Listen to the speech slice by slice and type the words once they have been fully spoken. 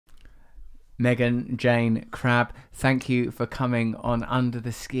Megan Jayne Crabbe, thank you for coming on Under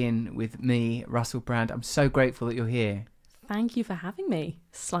the Skin with me, Russell Brand. I'm so grateful that you're here. Thank you for having me.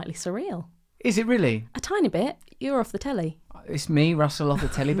 Slightly surreal. Is it really? A tiny bit. You're off the telly. It's me, Russell, off the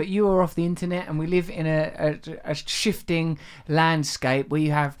telly, but you are off the internet, and we live in a shifting landscape where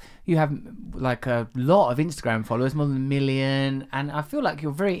you have like a lot of Instagram followers, more than 1 million, and I feel like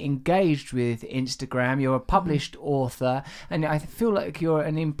you're very engaged with Instagram. You're a published author, and I feel like you're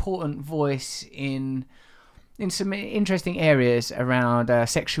an important voice in some interesting areas around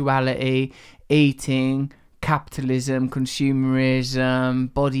sexuality, eating, capitalism,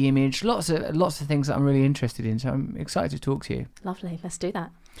 consumerism, body image, lots of things that I'm really interested in. So I'm excited to talk to you. Lovely, let's do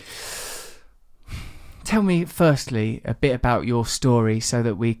that. Tell me firstly a bit about your story so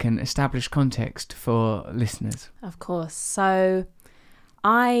that we can establish context for listeners. Of course. So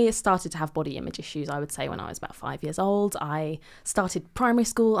I started to have body image issues, I would say, when I was about 5 years old. I started primary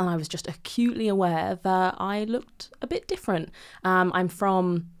school and I was just acutely aware that I looked a bit different. I'm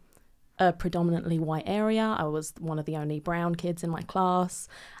from a predominantly white area. I was one of the only brown kids in my class,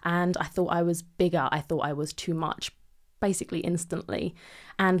 and I thought I was bigger. I thought I was too much, basically instantly.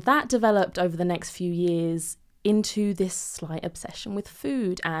 And that developed over the next few years into this slight obsession with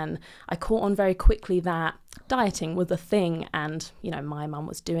food. And I caught on very quickly that dieting was a thing, and my mum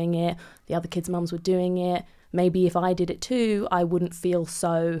was doing it, the other kids' mums were doing it. Maybe if I did it too, I wouldn't feel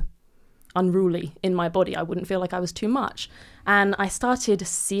so unruly in my body. I wouldn't feel like I was too much. And I started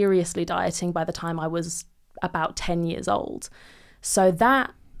seriously dieting by the time I was about 10 years old. So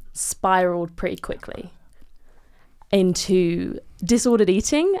that spiraled pretty quickly into disordered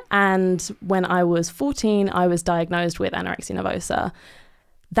eating. And when I was 14, I was diagnosed with anorexia nervosa.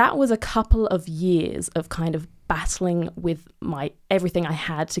 That was a couple of years of kind of battling with everything I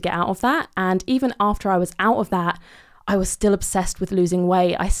had to get out of that. And even after I was out of that, I was still obsessed with losing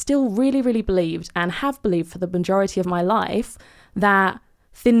weight. I still really, really believed, and have believed for the majority of my life, that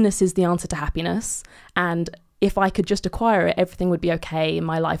thinness is the answer to happiness. And if I could just acquire it, everything would be okay.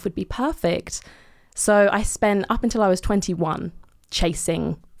 My life would be perfect. So I spent up until I was 21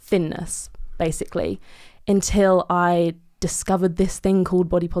 chasing thinness, basically, until I discovered this thing called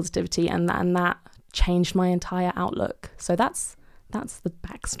body positivity, and that changed my entire outlook. So that's the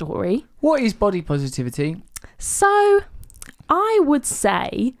backstory. What is body positivity? So I would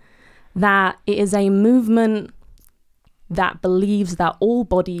say that it is a movement that believes that all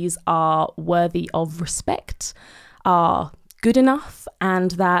bodies are worthy of respect, are good enough, and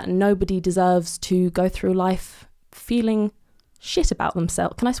that nobody deserves to go through life feeling shit about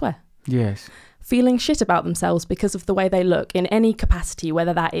themselves. Can I swear? Yes. Feeling shit about themselves because of the way they look in any capacity,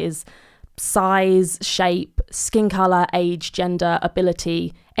 whether that is size, shape, skin colour, age, gender,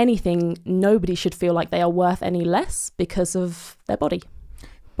 ability, anything. Nobody should feel like they are worth any less because of their body.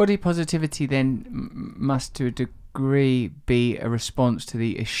 Body positivity then must to a degree be a response to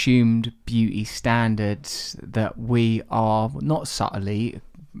the assumed beauty standards that we are, not subtly,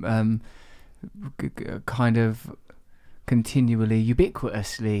 kind of continually,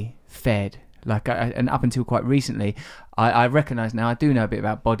 ubiquitously fed. And up until quite recently, I recognise now, I do know a bit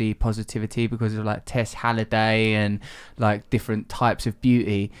about body positivity because of like Tess Halliday and like different types of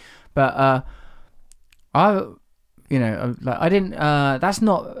beauty. But I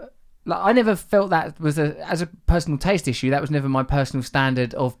never felt that was as a personal taste issue. That was never my personal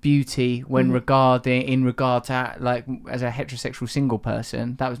standard of beauty when in regard to like as a heterosexual single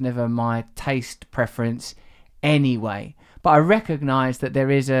person. That was never my taste preference anyway. But I recognise that there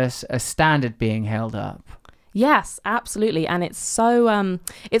is a standard being held up. Yes, absolutely. And it's so,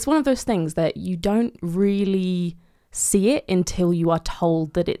 it's one of those things that you don't really see it until you are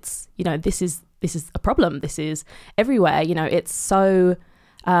told that it's, this is a problem. This is everywhere. It's so,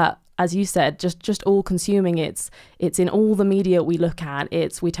 as you said, just all consuming. It's in all the media we look at.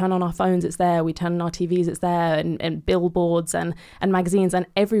 We turn on our phones, it's there. We turn on our TVs, it's there. And billboards and magazines, and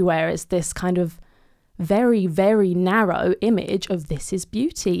everywhere is this kind of very, very narrow image of this is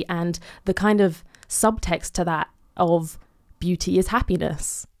beauty, and the kind of subtext to that of beauty is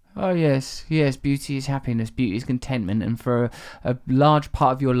happiness. Oh yes, beauty is happiness, beauty is contentment, and for a large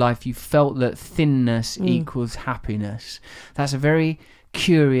part of your life you felt that thinness equals happiness. That's a very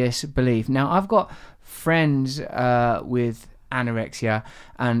curious belief. Now I've got friends with anorexia,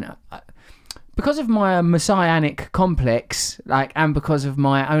 and because of my messianic complex, and because of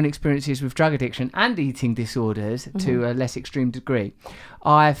my own experiences with drug addiction and eating disorders to a less extreme degree,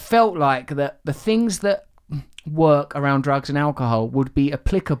 I felt like that the things that work around drugs and alcohol would be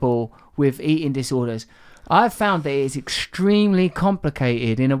applicable with eating disorders. I've found that it's extremely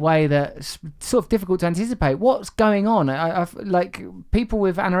complicated in a way that's sort of difficult to anticipate. What's going on? I've like people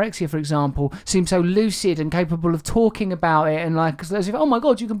with anorexia, for example, seem so lucid and capable of talking about it, and like as if, oh my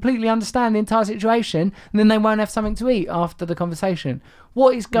god, you completely understand the entire situation, and then they won't have something to eat after the conversation.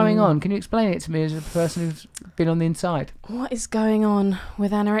 What is going on? Can you explain it to me as a person who's been on the inside? What is going on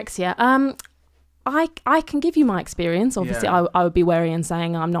with anorexia? I can give you my experience. Obviously, I would be wary in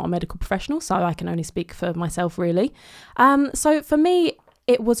saying I'm not a medical professional, so I can only speak for myself, really. So for me,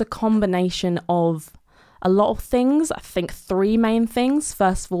 it was a combination of a lot of things. I think 3 main things.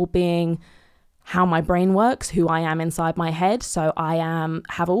 First of all being how my brain works, who I am inside my head. So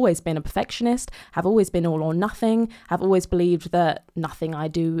have always been a perfectionist, have always been all or nothing, have always believed that nothing I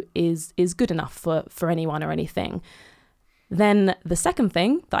do is good enough for anyone or anything. Then the second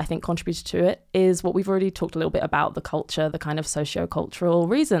thing that I think contributed to it is what we've already talked a little bit about, the culture, the kind of socio-cultural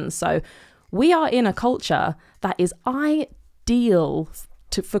reasons. So we are in a culture that is ideal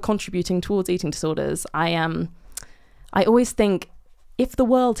for contributing towards eating disorders. I always think if the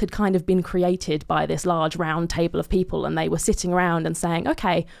world had kind of been created by this large round table of people and they were sitting around and saying,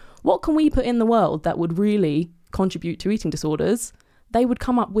 okay, what can we put in the world that would really contribute to eating disorders? They would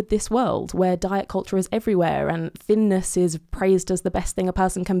come up with this world where diet culture is everywhere and thinness is praised as the best thing a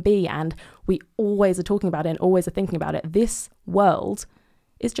person can be, and we always are talking about it and always are thinking about it. This world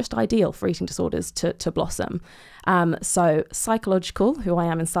is just ideal for eating disorders to blossom. So psychological, who I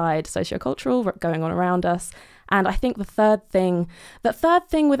am inside, sociocultural, going on around us. And I think the third thing with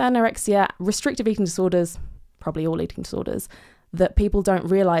anorexia, restrictive eating disorders, probably all eating disorders, that people don't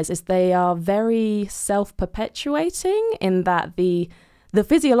realize is they are very self-perpetuating in that the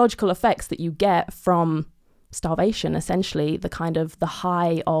physiological effects that you get from starvation, essentially, the kind of the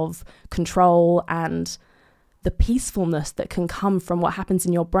high of control and the peacefulness that can come from what happens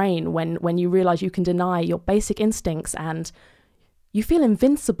in your brain when you realize you can deny your basic instincts and you feel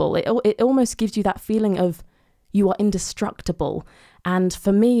invincible. It almost gives you that feeling of you are indestructible. And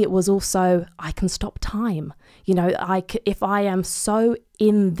for me, it was also, I can stop time. You know, if I am so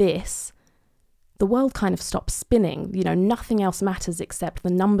in this, the world kind of stops spinning. You know, nothing else matters except the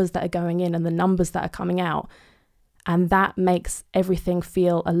numbers that are going in and the numbers that are coming out. And that makes everything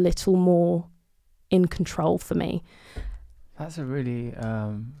feel a little more in control for me. That's a really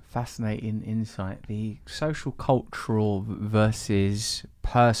fascinating insight. The social, cultural versus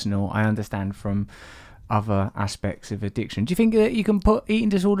personal, I understand from other aspects of addiction. Do you think that you can put eating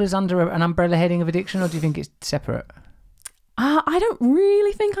disorders under an umbrella heading of addiction, or do you think it's separate? I don't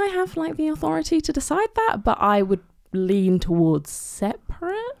really think I have like the authority to decide that, but I would lean towards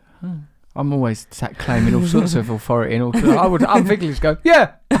separate. I'm always claiming all sorts of authority and all. I would unthinkingly just go,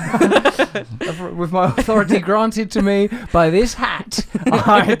 yeah, with my authority granted to me by this hat,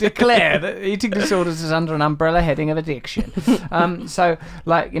 I declare that eating disorders is under an umbrella heading of addiction. So,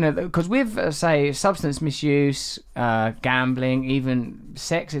 like, you know, because with say substance misuse, gambling, even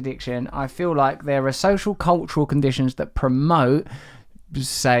sex addiction, I feel like there are social cultural conditions that promote,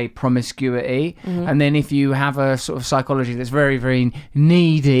 say, promiscuity, and then if you have a sort of psychology that's very, very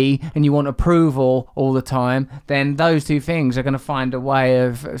needy and you want approval all the time, then those two things are going to find a way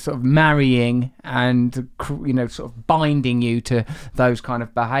of sort of marrying and, you know, sort of binding you to those kind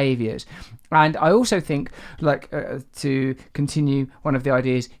of behaviors. And I also think, like, to continue one of the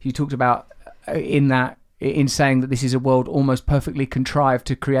ideas you talked about in saying that this is a world almost perfectly contrived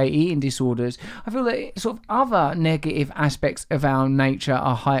to create eating disorders, I feel that sort of other negative aspects of our nature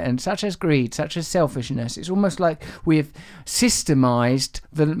are heightened, such as greed, such as selfishness. It's almost like we've systemized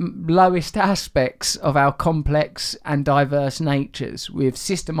the lowest aspects of our complex and diverse natures. We've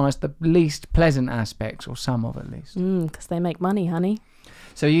systemized the least pleasant aspects, or some of at least. Because they make money, honey.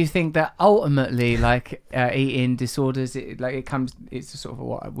 So you think that ultimately, like, eating disorders, it's a sort of,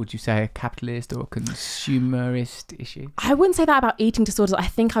 what would you say, a capitalist or a consumerist issue? I wouldn't say that about eating disorders. I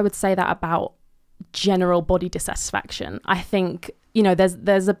think I would say that about general body dissatisfaction. I think, you know,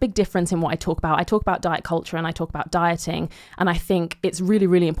 there's a big difference in what I talk about. I talk about diet culture and I talk about dieting. And I think it's really,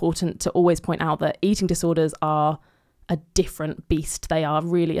 really important to always point out that eating disorders are a different beast. They are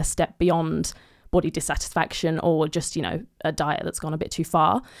really a step beyond body dissatisfaction or just, you know, a diet that's gone a bit too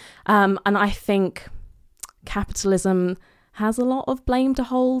far. And I think capitalism has a lot of blame to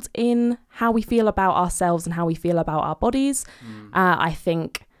hold in how we feel about ourselves and how we feel about our bodies. I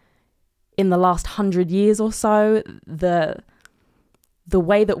think in the last 100 years or so, the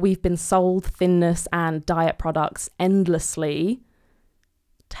way that we've been sold thinness and diet products endlessly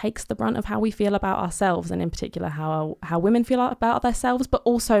takes the brunt of how we feel about ourselves, and in particular how women feel about themselves, but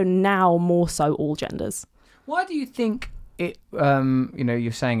also now more so all genders. Why do you think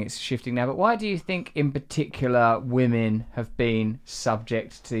you're saying it's shifting now, but why do you think in particular women have been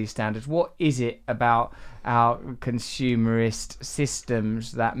subject to these standards? What is it about our consumerist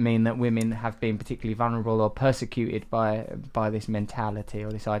systems that mean that women have been particularly vulnerable or persecuted by this mentality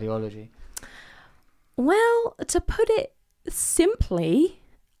or this ideology? Well, to put it simply,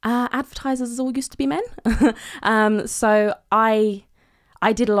 advertisers all used to be men. So I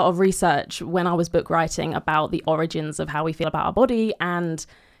did a lot of research when I was book writing about the origins of how we feel about our body, and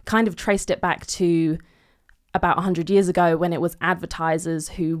kind of traced it back to about 100 years ago, when it was advertisers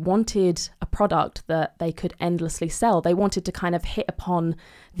who wanted a product that they could endlessly sell. They wanted to kind of hit upon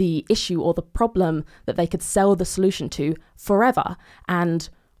the issue or the problem that they could sell the solution to forever. And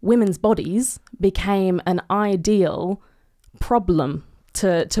women's bodies became an ideal problem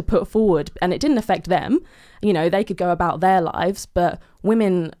to put forward, and it didn't affect them. They could go about their lives, but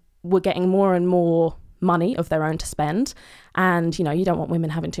women were getting more and more money of their own to spend, and you don't want women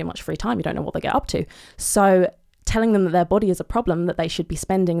having too much free time. You don't know what they get up to. So telling them that their body is a problem that they should be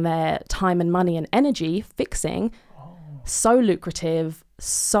spending their time and money and energy fixing, so lucrative,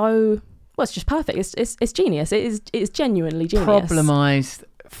 it's just perfect. It's genius. It's genuinely genius. Problemized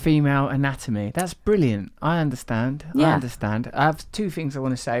female anatomy. That's brilliant. I understand. I have two things I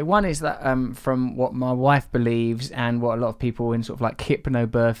want to say. One is that from what my wife believes and what a lot of people in sort of like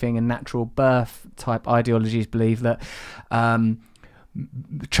hypnobirthing and natural birth type ideologies believe, that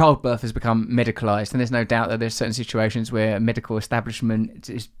childbirth has become medicalized, and there's no doubt that there's certain situations where medical establishment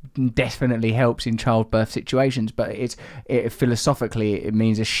definitely helps in childbirth situations, but philosophically it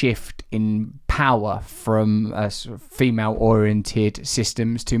means a shift in power from sort of female-oriented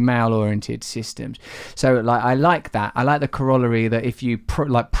systems to male-oriented systems. So I like that. I like the corollary that if you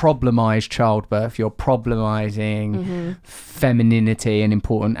problemize childbirth, you're problemizing femininity, an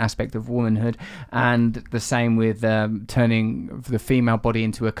important aspect of womanhood, and the same with turning the female body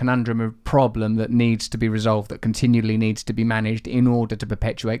into a conundrum, a problem that needs to be resolved, that continually needs to be managed in order to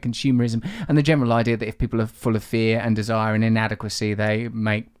perpetuate consumerism, and the general idea that if people are full of fear and desire and inadequacy, they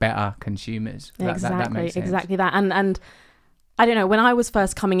make better consumers. That makes sense. Exactly that. And I don't know, when I was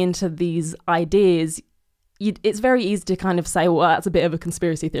first coming into these ideas, it's very easy to kind of say, well, that's a bit of a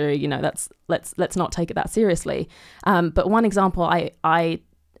conspiracy theory, let's not take it that seriously. But one example I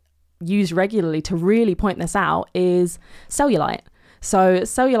use regularly to really point this out is cellulite. So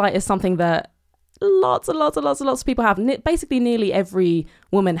cellulite is something that lots of people have. Basically, nearly every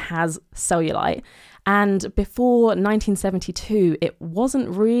woman has cellulite. And before 1972, it wasn't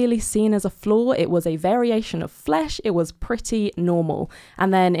really seen as a flaw. It was a variation of flesh. It was pretty normal.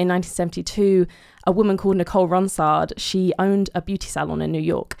 And then in 1972, a woman called Nicole Ronsard, she owned a beauty salon in New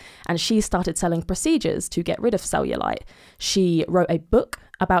York, and she started selling procedures to get rid of cellulite. She wrote a book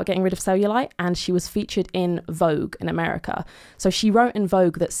about getting rid of cellulite, and she was featured in Vogue in America. So she wrote in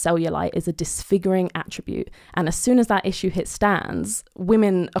Vogue that cellulite is a disfiguring attribute. And as soon as that issue hit stands,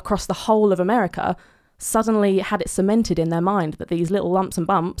 women across the whole of America suddenly had it cemented in their mind that these little lumps and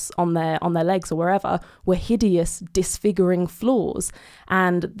bumps on their legs or wherever were hideous, disfiguring flaws.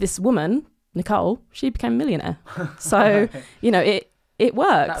 And this woman, Nicole, she became a millionaire. So, it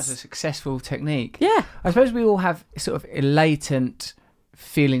works. That was a successful technique. Yeah. I suppose we all have sort of latent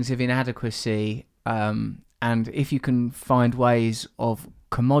feelings of inadequacy, and if you can find ways of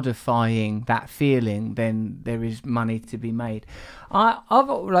commodifying that feeling, then there is money to be made.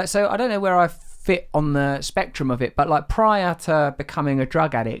 So I don't know where I fit on the spectrum of it, but prior to becoming a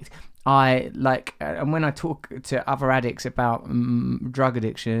drug addict, and when I talk to other addicts about drug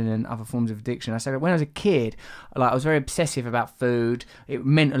addiction and other forms of addiction, I say that when I was a kid, I was very obsessive about food. It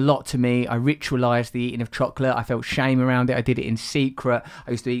meant a lot to me. I ritualized the eating of chocolate. I felt shame around it. I did it in secret.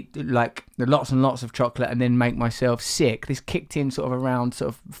 I used to eat lots and lots of chocolate and then make myself sick. This kicked in sort of around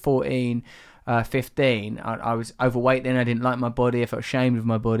 14, 15. I was overweight then. I didn't like my body. I felt ashamed of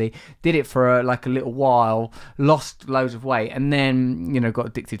my body. Did it for a little while, lost loads of weight, and then got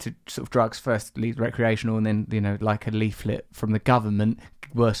addicted to sort of drugs, firstly recreational, and then like a leaflet from the government,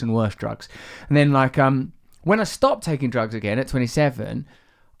 worse and worse drugs. And then when I stopped taking drugs again at 27,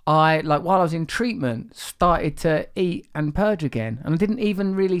 I while I was in treatment started to eat and purge again, and I didn't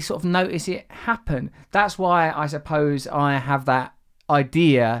even really sort of notice it happen. That's why I suppose I have that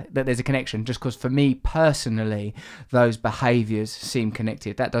idea that there's a connection, just because for me personally those behaviors seem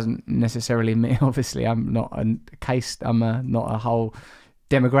connected. That doesn't necessarily mean, obviously I'm not not a whole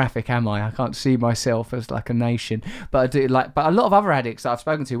demographic, am I can't see myself as a nation, but I do but a lot of other addicts that I've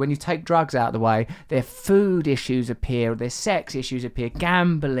spoken to, when you take drugs out of the way, their food issues appear, their sex issues appear,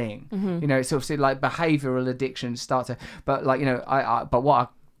 gambling, it's obviously behavioral addictions start to, but but what I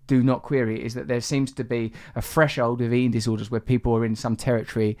do not query is that there seems to be a threshold of eating disorders where people are in some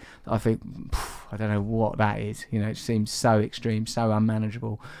territory that I think, I don't know what that is. You know, it seems so extreme, so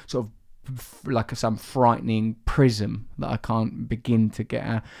unmanageable, sort of like some frightening prism that I can't begin to get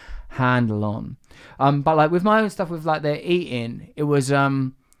a handle on. But like with my own stuff, with like the eating, it was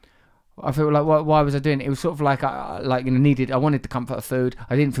I feel like why was I doing it? It was sort of like I wanted the comfort of food.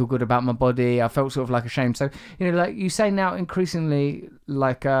 I didn't feel good about my body. I felt sort of like ashamed. So, you know, like you say now, increasingly,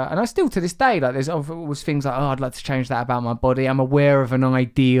 like and I still to this day, like there's always things like, oh, I'd like to change that about my body. I'm aware of an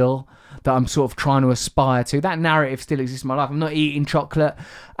ideal that I'm sort of trying to aspire to. That narrative still exists in my life. I'm not eating chocolate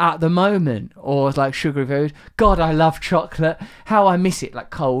at the moment, or like sugary food. God, I love chocolate. How I miss it, like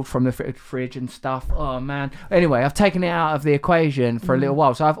cold from the fridge and stuff. Oh man. Anyway, I've taken it out of the equation for a little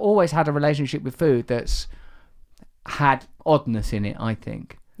while. So I've always had a relationship with food that's had oddness in it, I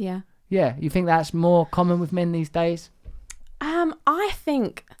think. Yeah. Yeah. You think that's more common with men these days? I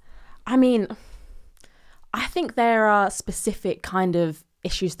think there are specific kind of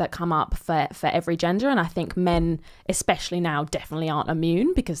issues that come up for every gender, and I think men, especially now, definitely aren't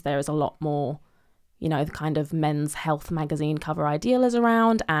immune, because there is a lot more, you know, the kind of men's health magazine cover ideal is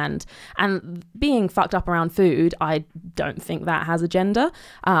around, and being fucked up around food, I don't think that has a gender.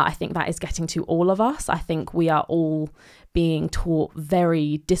 I think that is getting to all of us. I think we are all being taught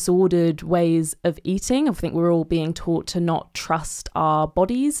very disordered ways of eating. I think we're all being taught to not trust our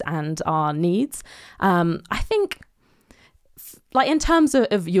bodies and our needs. I think, like, in terms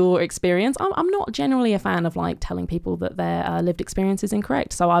of your experience, I'm not generally a fan of like telling people that their lived experience is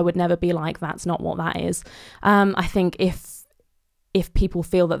incorrect. So I would never be like, that's not what that is. I think if people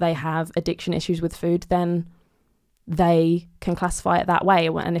feel that they have addiction issues with food, then they can classify it that way.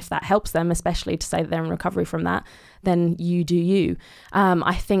 And if that helps them, especially to say that they're in recovery from that, then you do you.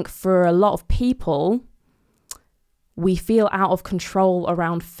 I think for a lot of people, we feel out of control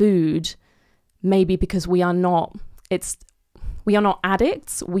around food, maybe because we are not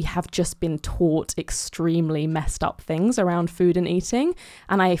addicts. We have just been taught extremely messed up things around food and eating.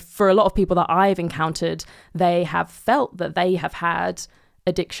 And for a lot of people that I've encountered, they have felt that they have had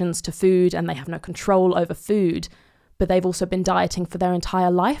addictions to food and they have no control over food, but they've also been dieting for their entire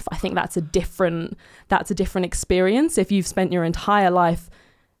life. I think that's a different experience. If you've spent your entire life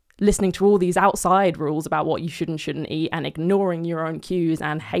listening to all these outside rules about what you should and shouldn't eat and ignoring your own cues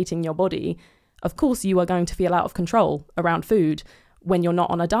and hating your body, of course you are going to feel out of control around food when you're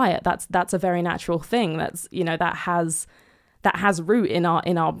not on a diet. That's a very natural thing. That's, you know, that has root in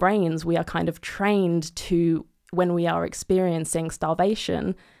our brains. We are kind of trained to, when we are experiencing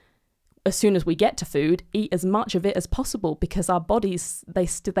starvation, as soon as we get to food, eat as much of it as possible, because our bodies,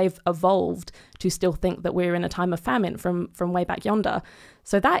 they've evolved to still think that we're in a time of famine from way back yonder.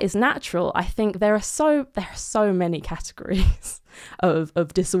 So that is natural. I think there are so many categories of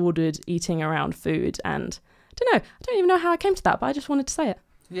disordered eating around food, and I don't even know how I came to that, but I just wanted to say it.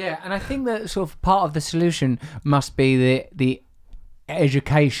 Yeah, and I think that sort of part of the solution must be the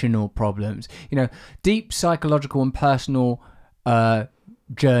educational problems. You know, deep psychological and personal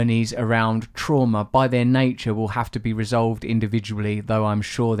journeys around trauma by their nature will have to be resolved individually, though I'm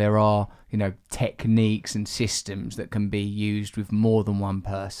sure there are, you know, techniques and systems that can be used with more than one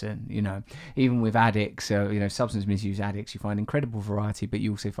person. You know, even with addicts, you know, substance misuse addicts, you find incredible variety, but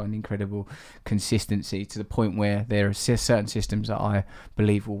you also find incredible consistency, to the point where there are certain systems that I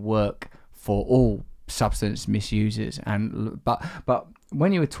believe will work for all substance misusers. And but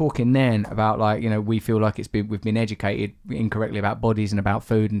when you were talking then about, like, you know, we feel like we've been educated incorrectly about bodies and about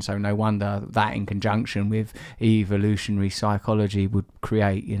food, and so no wonder that in conjunction with evolutionary psychology would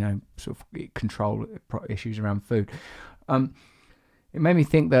create, you know, sort of control issues around food. It made me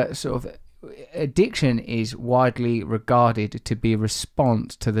think that sort of addiction is widely regarded to be a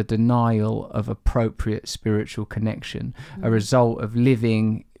response to the denial of appropriate spiritual connection, a result of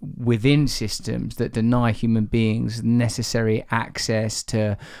living within systems that deny human beings necessary access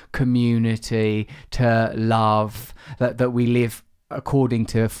to community, to love, that we live according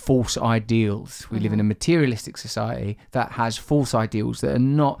to false ideals. We live in a materialistic society that has false ideals that are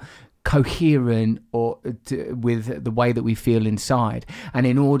not coherent or with the way that we feel inside. And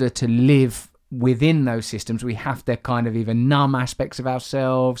in order to live within those systems, we have to kind of either numb aspects of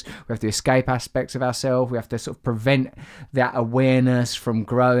ourselves, we have to escape aspects of ourselves, we have to sort of prevent that awareness from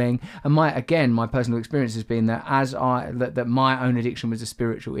growing. And my personal experience has been that that my own addiction was a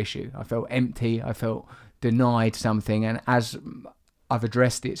spiritual issue. I felt empty, I felt denied something, and as I've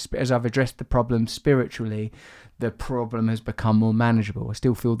addressed the problem spiritually, the problem has become more manageable. I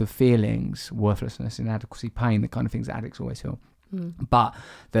still feel the feelings, worthlessness, inadequacy, pain, the kind of things that addicts always feel. But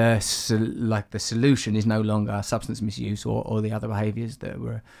the solution is no longer substance misuse or the other behaviours that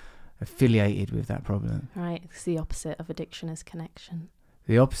were affiliated with that problem. Right, it's the opposite of addiction is connection.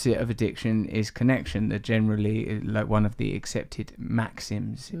 The opposite of addiction is connection. That generally, like one of the accepted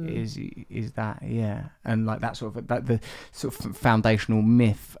maxims is that, yeah, and like that sort of the sort of foundational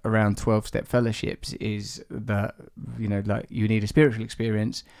myth around 12-step fellowships is that, you know, like you need a spiritual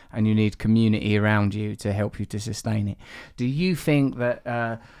experience and you need community around you to help you to sustain it. Do you think that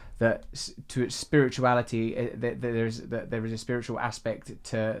that to spirituality that there is a spiritual aspect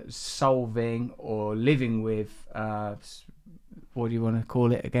to solving or living with what do you want to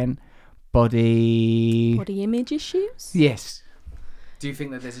call it again? Body image issues? Yes. Do you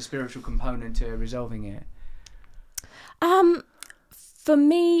think that there's a spiritual component to resolving it? For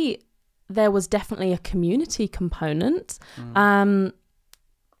me, there was definitely a community component. I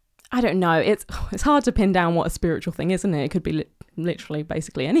don't know. It's hard to pin down what a spiritual thing is, isn't it? It could be literally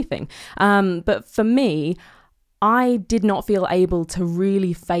basically anything. But for me, I did not feel able to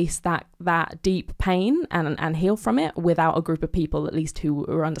really face that deep pain and heal from it without a group of people, at least, who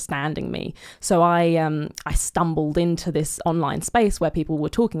were understanding me. So I stumbled into this online space where people were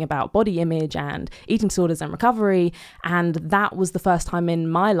talking about body image and eating disorders and recovery, and that was the first time in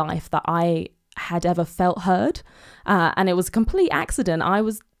my life that I had ever felt heard. And it was a complete accident. I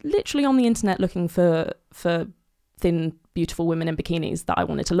was literally on the internet looking for thin, beautiful women in bikinis that I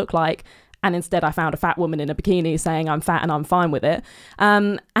wanted to look like. And instead I found a fat woman in a bikini saying I'm fat and I'm fine with it.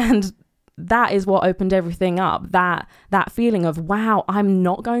 And that is what opened everything up. That feeling of, wow, I'm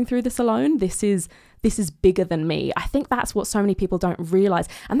not going through this alone. This is bigger than me. I think that's what so many people don't realize.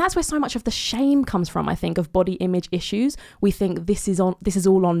 And that's where so much of the shame comes from, I think, of body image issues. We think this is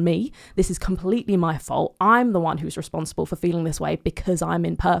all on me. This is completely my fault. I'm the one who's responsible for feeling this way because I'm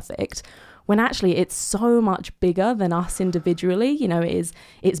imperfect. When actually it's so much bigger than us individually. You know,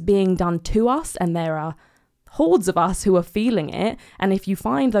 it's being done to us, and there are hordes of us who are feeling it. And if you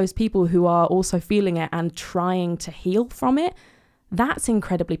find those people who are also feeling it and trying to heal from it, that's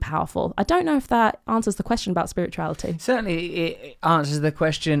incredibly powerful. I don't know if that answers the question about spirituality. Certainly it answers the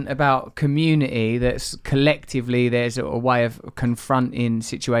question about community, that's collectively there's a way of confronting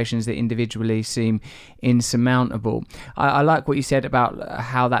situations that individually seem insurmountable. I like what you said about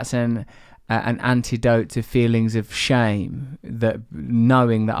how that's an antidote to feelings of shame, that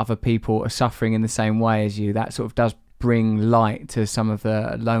knowing that other people are suffering in the same way as you, that sort of does bring light to some of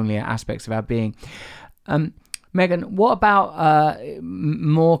the lonelier aspects of our being. Megan, what about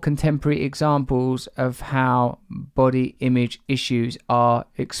more contemporary examples of how body image issues are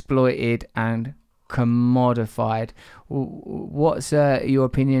exploited and commodified? What's your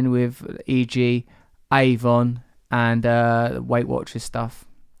opinion with, e.g., Avon and Weight Watchers stuff?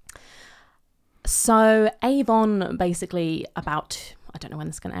 So Avon, basically about, I don't know when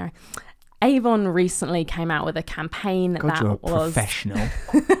this is going to air. Avon recently came out with a campaign God, that you're a was professional.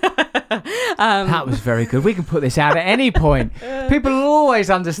 That was very good. We can put this out at any point. People will always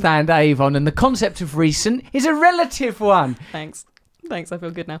understand Avon, and the concept of recent is a relative one. Thanks, I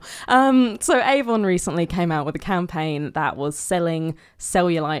feel good now. So Avon recently came out with a campaign that was selling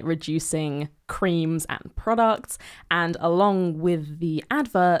cellulite reducing creams and products, and along with the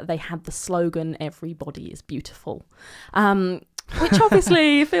advert they had the slogan "Everybody is beautiful," which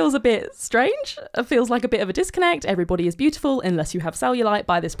obviously feels a bit strange. It feels like a bit of a disconnect. Everybody is beautiful unless you have cellulite.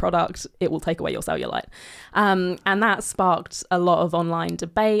 Buy this product, it will take away your cellulite. And that sparked a lot of online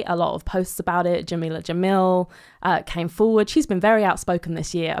debate, a lot of posts about it. Jamila Jamil came forward. She's been very outspoken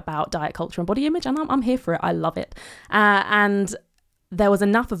this year about diet culture and body image, and I'm here for it. I love it. And there was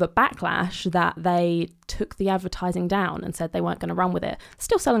enough of a backlash that they took the advertising down and said they weren't going to run with it.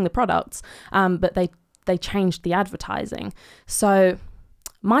 Still selling the products, but they changed the advertising. So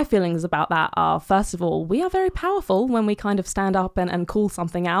my feelings about that are, first of all, we are very powerful when we kind of stand up and call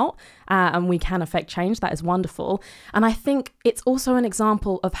something out, and we can affect change. That is wonderful. And I think it's also an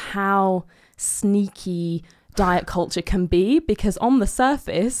example of how sneaky diet culture can be, because on the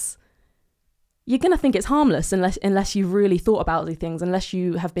surface, you're going to think it's harmless unless you've really thought about these things, unless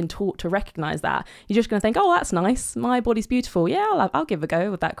you have been taught to recognize that. You're just going to think, oh, that's nice. My body's beautiful. Yeah, I'll give a go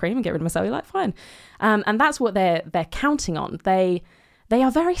with that cream and get rid of my cellulite. Fine. And that's what they're counting on. They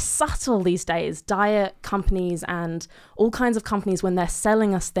are very subtle these days, diet companies and all kinds of companies, when they're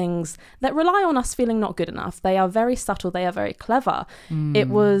selling us things that rely on us feeling not good enough. They are very subtle. They are very clever. It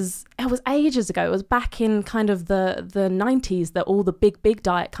was ages ago. It was back in kind of the 90s that all the big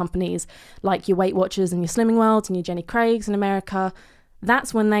diet companies, like your Weight Watchers and your Slimming Worlds and your Jenny Craig's in America,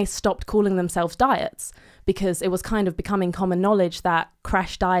 that's when they stopped calling themselves diets, because it was kind of becoming common knowledge that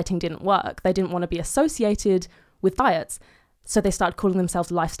crash dieting didn't work. They didn't want to be associated with diets. So they started calling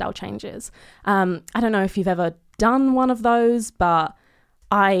themselves lifestyle changes. I don't know if you've ever done one of those, but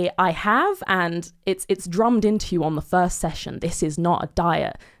I have, and it's drummed into you on the first session. This is not a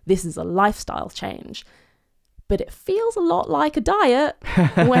diet. This is a lifestyle change. But it feels a lot like a diet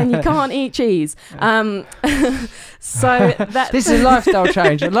when you can't eat cheese. So this is a lifestyle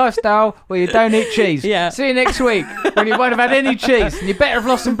change, a lifestyle where you don't eat cheese. Yeah. See you next week when you won't have had any cheese, and you better have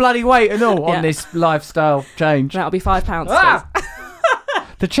lost some bloody weight and all on this lifestyle change. That'll be £5.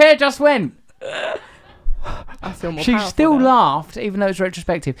 The chair just went. I feel more she powerful still now. laughed, even though it's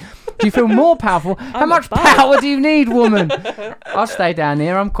retrospective. Do you feel more powerful? How much power do you need, woman? I'll stay down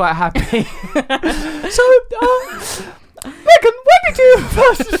here. I'm quite happy. So, Megan, when did you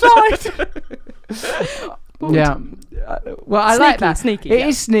first decide? Yeah. Well, I like that. Sneaky. It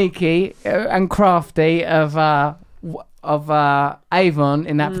is sneaky and crafty of Avon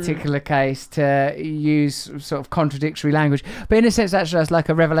in that particular case to use sort of contradictory language, but in a sense that's just like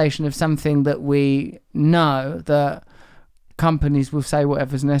a revelation of something that we know, that companies will say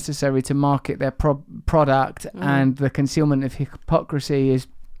whatever's necessary to market their product, and the concealment of hypocrisy is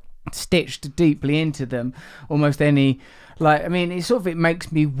stitched deeply into them. Almost any, like, I mean, it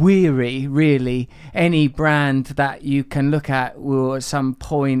makes me weary, really. Any brand that you can look at will at some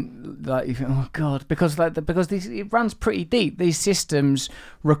point, like, you think, oh god, because it runs pretty deep. These systems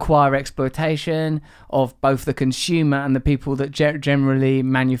require exploitation of both the consumer and the people that generally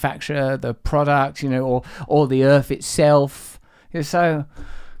manufacture the product, or the earth itself. So,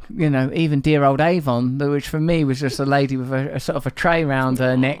 even dear old Avon, which for me was just a lady with a sort of a tray round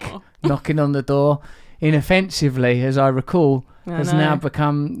her neck, knocking on the door, inoffensively, as I recall, has now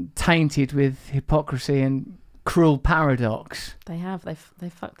become tainted with hypocrisy and cruel paradox. They have. They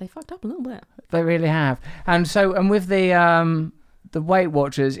fucked up a little bit. They really have. And with the Weight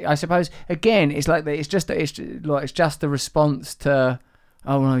Watchers, I suppose again, it's like it's just the response to.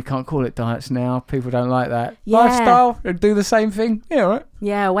 Oh, well, we can't call it diets now. People don't like that. Yeah. Lifestyle, do the same thing. Yeah, right.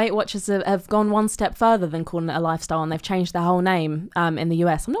 Yeah, Weight Watchers have gone one step further than calling it a lifestyle, and they've changed their whole name in the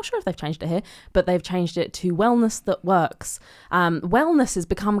US. I'm not sure if they've changed it here, but they've changed it to Wellness That Works. Wellness has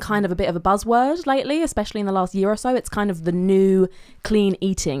become kind of a bit of a buzzword lately, especially in the last year or so. It's kind of the new clean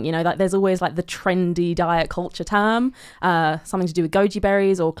eating. Like there's always like the trendy diet culture term, something to do with goji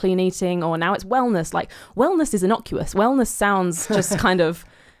berries or clean eating, or now it's wellness. Like wellness is innocuous. Wellness sounds just kind of...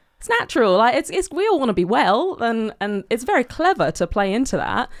 It's natural. Like it's we all want to be well, and it's very clever to play into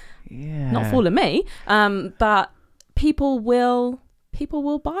that. Yeah. Not fooling me. But people will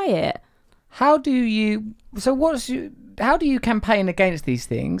buy it. How do you campaign against these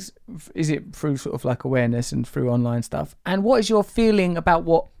things? Is it through sort of like awareness and through online stuff? And what is your feeling about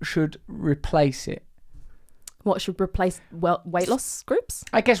what should replace it? What should replace weight loss groups?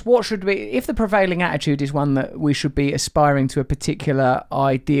 I guess what should be, if the prevailing attitude is one that we should be aspiring to a particular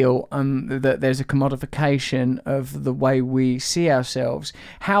ideal, that there's a commodification of the way we see ourselves,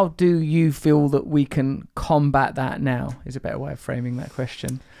 how do you feel that we can combat that now, is a better way of framing that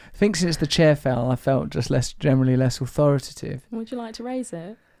question. I think since the chair fell, I felt just generally less authoritative. Would you like to raise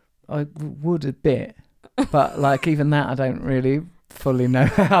it? I would a bit, but like even that I don't really fully know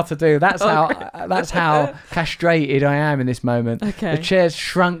how to do. That's how castrated I am in this moment. Okay. The chair's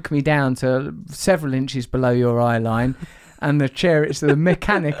shrunk me down to several inches below your eye line, and the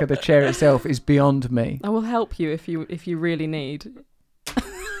mechanic of the chair itself is beyond me. I will help you if you really need.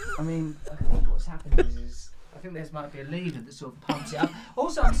 I mean, I think what's happened is I think there might be a leader that sort of pumps it up.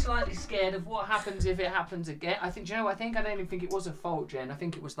 Also, I'm slightly scared of what happens if it happens again. I think, I don't even think it was a fault, Jen. I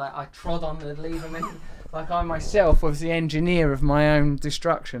think it was like I trod on the lever, and like I myself was the engineer of my own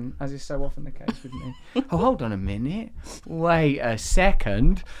destruction, as is so often the case with me. Oh, hold on a minute. Wait a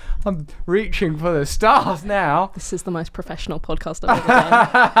second. I'm reaching for the stars now. This is the most professional podcast I've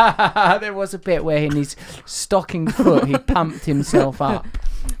ever done. There was a bit where in his stocking foot he pumped himself up.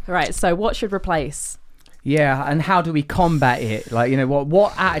 Right, so what should replace? Yeah, and how do we combat it? Like,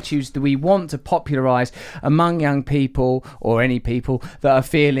 what attitudes do we want to popularise among young people or any people that are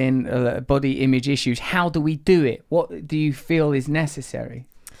feeling body image issues? How do we do it? What do you feel is necessary?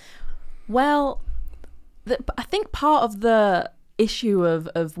 Well, I think part of the issue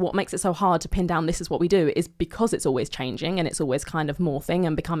of what makes it so hard to pin down this is what we do is because it's always changing and it's always kind of morphing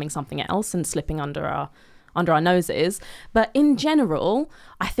and becoming something else and slipping under our noses. But in general,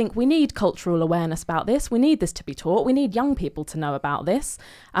 I think we need cultural awareness about this. We need this to be taught. We need young people to know about this.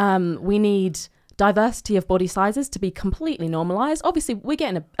 We need diversity of body sizes to be completely normalized. Obviously, we're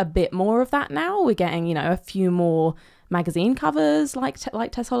getting a bit more of that now. We're getting, a few more magazine covers like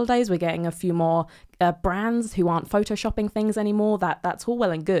Tess Holiday's. We're getting a few more brands who aren't photoshopping things anymore. That's all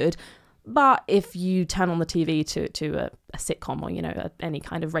well and good. But if you turn on the TV to a sitcom or, you know, any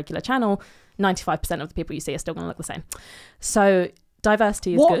kind of regular channel, 95% of the people you see are still going to look the same. So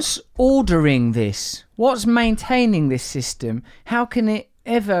diversity is good. What's ordering this? What's maintaining this system? How can it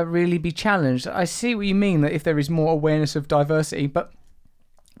ever really be challenged? I see what you mean, that if there is more awareness of diversity, but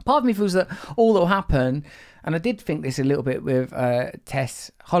part of me feels that all that will happen, and I did think this a little bit with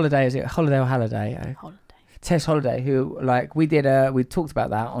Tess Holiday, is it Holiday or Halliday? Holiday. Tess Holiday, who, like, we talked about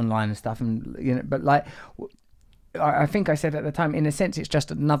that online and stuff, and, you know, but like, I think I said at the time, in a sense, it's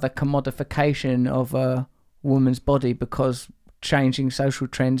just another commodification of a woman's body, because changing social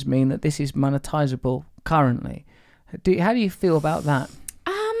trends mean that this is monetizable currently. How do you feel about that?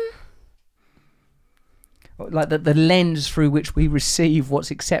 Like the lens through which we receive what's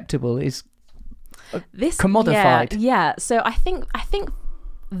acceptable is commodified. Yeah. So I think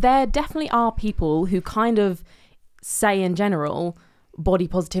there definitely are people who kind of say in general body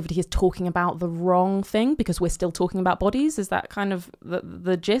positivity is talking about the wrong thing, because we're still talking about bodies. Is that kind of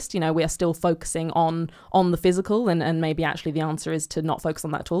the gist? You know, we are still focusing on the physical, and maybe actually the answer is to not focus on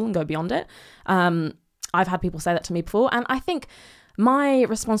that at all and go beyond it. I've had people say that to me before, and I think my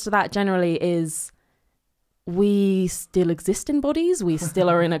response to that generally is, we still exist in bodies. We still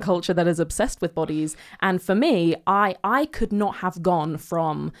are in a culture that is obsessed with bodies. And for me, I could not have gone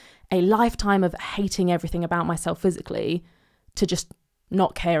from a lifetime of hating everything about myself physically to just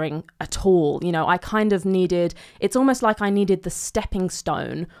not caring at all. You know, I kind of needed, it's almost like I needed the stepping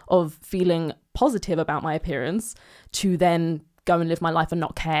stone of feeling positive about my appearance to then go and live my life and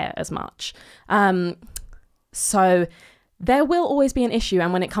not care as much. So there will always be an issue.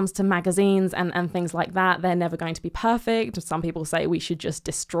 And when it comes to magazines and things like that, they're never going to be perfect. Some people say we should just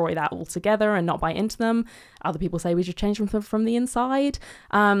destroy that altogether and not buy into them. Other people say we should change them from the inside.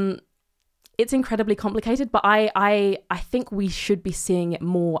 It's incredibly complicated, but I think we should be seeing it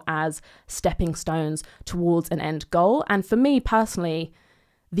more as stepping stones towards an end goal. And for me personally,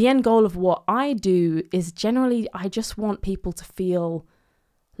 the end goal of what I do is generally, I just want people to feel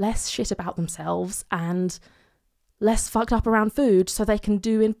less shit about themselves and less fucked up around food, so they can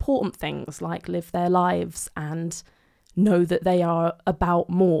do important things like live their lives and know that they are about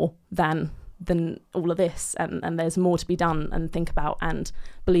more than all of this, and there's more to be done and think about and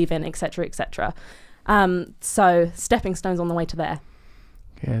believe in, etc., etc. So stepping stones on the way to there.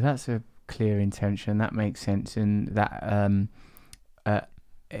 Yeah, that's a clear intention. That makes sense, and that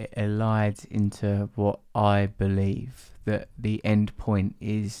it allies into what I believe, that the end point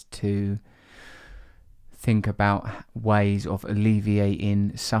is to think about ways of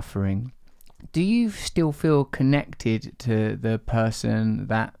alleviating suffering. Do you still feel connected to the person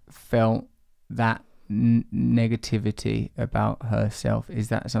that felt that negativity about herself? Is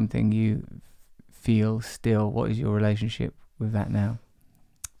that something you feel still? What is your relationship with that now?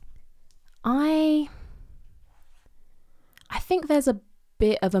 I think there's a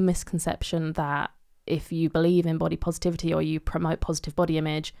bit of a misconception that if you believe in body positivity or you promote positive body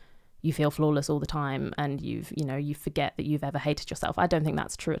image, you feel flawless all the time and you forget that you've ever hated yourself. I don't think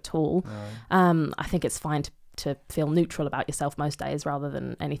that's true at all. No. I think it's fine to feel neutral about yourself most days rather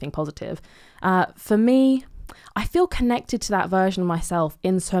than anything positive. For me, I feel connected to that version of myself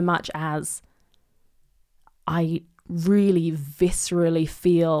in so much as I really viscerally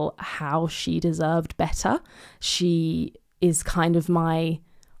feel how she deserved better. She is kind of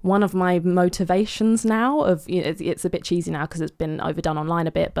one of my motivations now of, you know, it's a bit cheesy now because it's been overdone online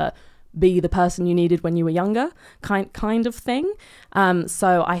a bit, but be the person you needed when you were younger kind of thing.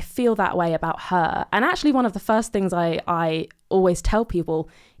 So I feel that way about her. And actually one of the first things I always tell people,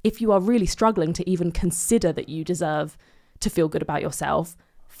 if you are really struggling to even consider that you deserve to feel good about yourself,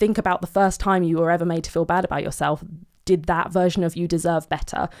 think about the first time you were ever made to feel bad about yourself. Did that version of you deserve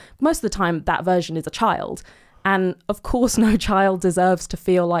better? Most of the time that version is a child. And of course, no child deserves to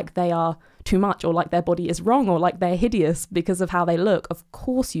feel like they are too much or like their body is wrong or like they're hideous because of how they look. Of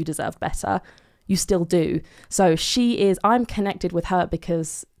course you deserve better. You still do. So I'm connected with her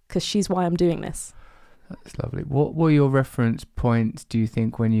because she's why I'm doing this. That's lovely. What were your reference points, do you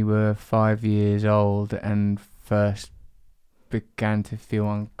think, when you were 5 years old and first began to feel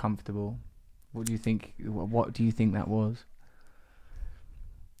uncomfortable? What do you think that was?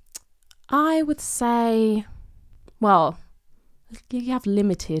 I would say, well, you have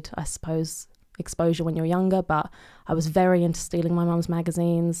limited, I suppose, exposure when you're younger, but I was very into stealing my mum's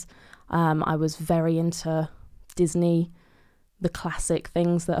magazines. I was very into Disney, the classic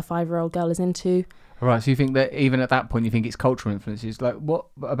things that a 5-year-old girl is into. All right, so you think that even at that point, you think it's cultural influences? Like, what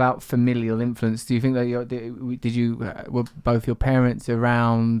about familial influence? Do you think that were both your parents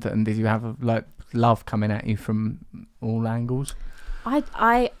around, and did you have like love coming at you from all angles?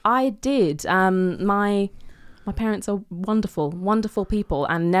 I did. My parents are wonderful people,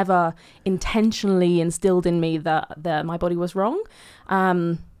 and never intentionally instilled in me that my body was wrong.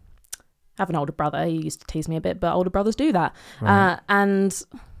 I have an older brother. He used to tease me a bit, but older brothers do that. Right. And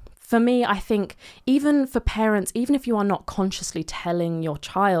for me, I think even for parents, even if you are not consciously telling your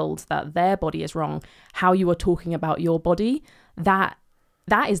child that their body is wrong, how you are talking about your body, that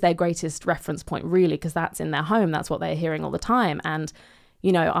is their greatest reference point, really, because that's in their home. That's what they're hearing all the time. And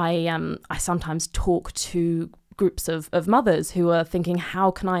you know, I sometimes talk to groups of mothers who are thinking,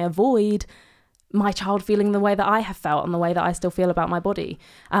 how can I avoid my child feeling the way that I have felt and the way that I still feel about my body?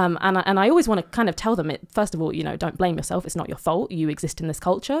 And I always want to kind of tell them, first of all, you know, don't blame yourself. It's not your fault. You exist in this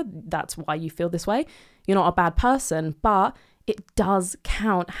culture. That's why you feel this way. You're not a bad person, but it does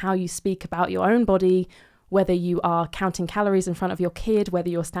count how you speak about your own body, whether you are counting calories in front of your kid, whether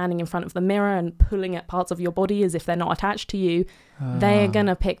you're standing in front of the mirror and pulling at parts of your body as if they're not attached to you, they're going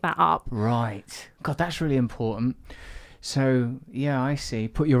to pick that up. Right. God, that's really important. So, yeah, I see.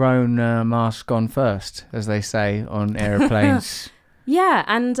 Put your own mask on first, as they say on aeroplanes. Yeah,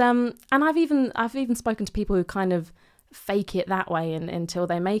 and I've even spoken to people who kind of fake it that way until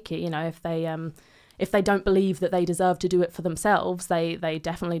they make it. You know, if they don't believe that they deserve to do it for themselves, they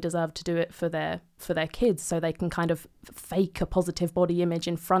definitely deserve to do it for their kids, so they can kind of fake a positive body image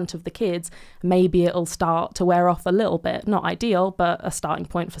in front of the kids. Maybe it'll start to wear off a little bit. Not ideal, but a starting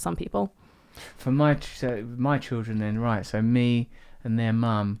point for some people. For my children then, right, so me and their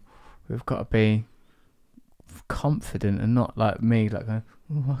mum, we've got to be confident and not like me, like going,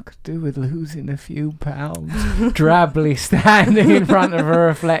 oh, I could do with losing a few pounds, drably standing in front of a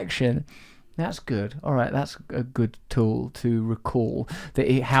reflection. That's good. All right, that's a good tool to recall.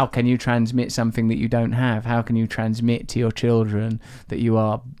 How can you transmit something that you don't have? How can you transmit to your children that you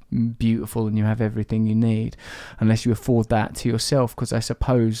are beautiful and you have everything you need, unless you afford that to yourself? Because I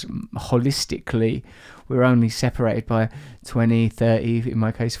suppose holistically, we're only separated by 20, 30, in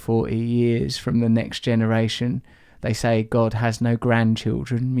my case 40 years from the next generation. They say God has no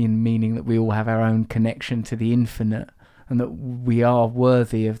grandchildren, meaning that we all have our own connection to the infinite, and that we are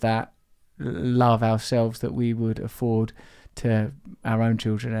worthy of that love ourselves that we would afford to our own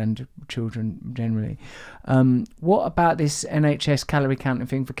children and children generally. What about this NHS calorie counting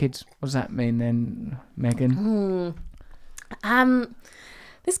thing for kids? What does that mean then, Megan?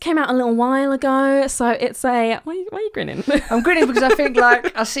 This came out a little while ago, so it's a... Why are you grinning? I'm grinning because I think,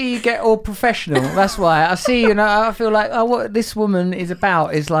 like, I see you get all professional. That's why. I see, you know, I feel like, oh, what this woman is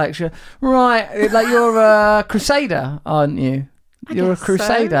about is like, right, like you're a crusader, aren't you? You're a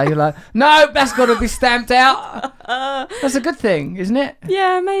crusader. So. You're like, no, that's got to be stamped out. That's a good thing, isn't it?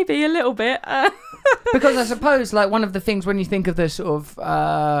 Yeah, maybe a little bit. Because I suppose, like, one of the things when you think of the sort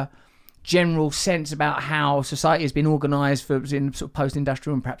of general sense about how society has been organised in sort of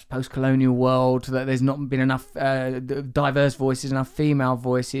post-industrial and perhaps post-colonial world, that there's not been enough diverse voices, enough female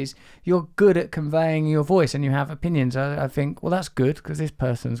voices, you're good at conveying your voice and you have opinions. I think, well, that's good because this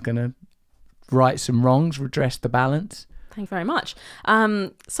person's going to right some wrongs, redress the balance. Thank you very much.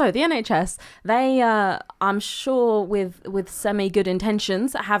 So the NHS, they, I'm sure with semi-good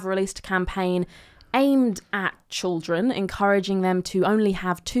intentions, have released a campaign aimed at children, encouraging them to only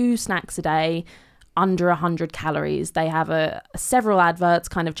have 2 snacks a day, under 100 calories. They have several adverts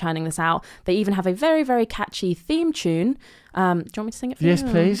kind of churning this out. They even have a very, very catchy theme tune. Do you want me to sing it for you? Yes,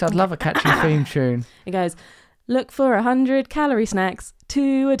 please. I'd love a catchy theme tune. It goes, look for 100 calorie snacks,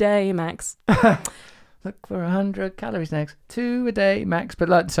 2 a day max. Look for 100 calorie snacks, 2 a day max. But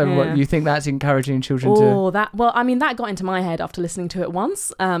like, so what, you think that's encouraging children to? Oh, that got into my head after listening to it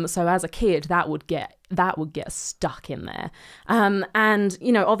once. So as a kid, that would get stuck in there. And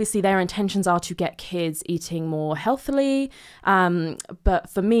you know, obviously their intentions are to get kids eating more healthily. But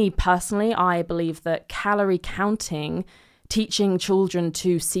for me personally, I believe that calorie counting, teaching children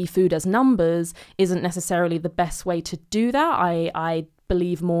to see food as numbers, isn't necessarily the best way to do that. I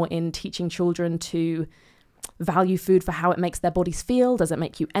believe more in teaching children to value food for how it makes their bodies feel. Does it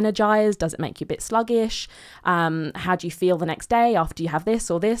make you energized? Does it make you a bit sluggish? How do you feel the next day after you have this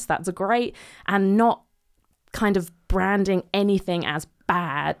or this? That's great. And not kind of branding anything as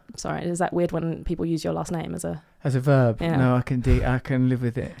bad. Sorry, is that weird when people use your last name as a verb? Yeah. No, I can live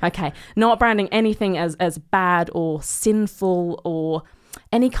with it. Okay, not branding anything as bad or sinful or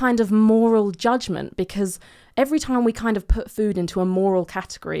any kind of moral judgment, because every time we kind of put food into a moral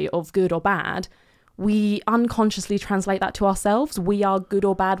category of good or bad, we unconsciously translate that to ourselves. We are good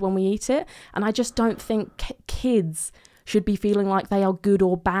or bad when we eat it. And I just don't think kids should be feeling like they are good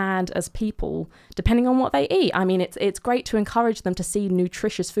or bad as people, depending on what they eat. I mean, it's great to encourage them to see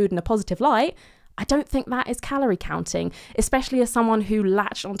nutritious food in a positive light. I don't think that is calorie counting, especially as someone who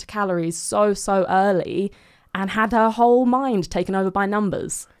latched onto calories so early and had her whole mind taken over by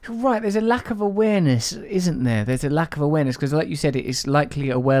numbers. Right, there's a lack of awareness, isn't there? There's a lack of awareness because, like you said, it's likely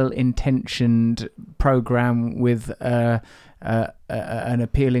a well-intentioned program with an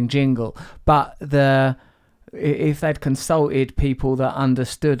appealing jingle. But if they'd consulted people that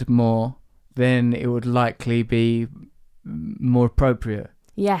understood more, then it would likely be more appropriate.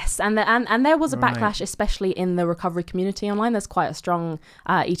 Yes, and there was a backlash, especially in the recovery community online. There's quite a strong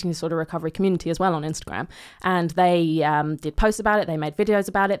eating disorder recovery community as well on Instagram. And they did posts about it. They made videos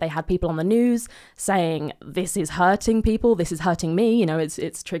about it. They had people on the news saying, this is hurting people. This is hurting me. You know,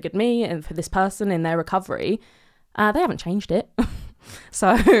 it's triggered me and for this person in their recovery. They haven't changed it.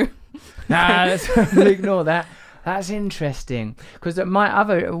 So... Nah, let's ignore that. That's interesting. Because my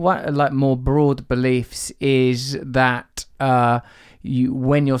other, more broad beliefs is that...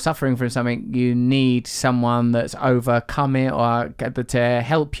 when you're suffering from something, you need someone that's overcome it or to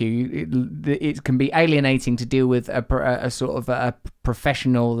help you. It can be alienating to deal with a sort of a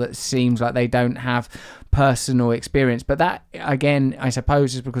professional that seems like they don't have personal experience. But that, again, I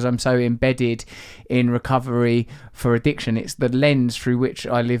suppose is because I'm so embedded in recovery for addiction. It's the lens through which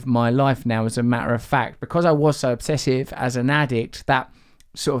I live my life now, as a matter of fact. Because I was so obsessive as an addict, that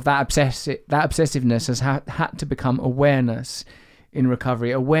obsessiveness has had to become awareness in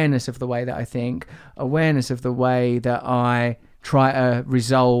recovery, awareness of the way that I think, awareness of the way that I try to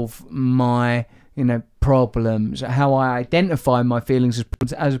resolve my, problems, how I identify my feelings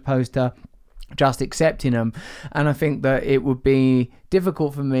as opposed to just accepting them. And I think that it would be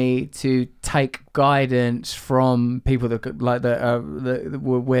difficult for me to take guidance from people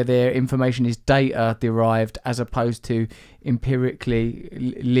where their information is data derived as opposed to empirically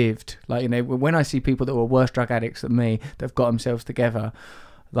lived. When I see people that were worse drug addicts than me that have got themselves together,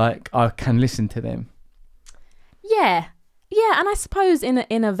 I can listen to them. Yeah, and I suppose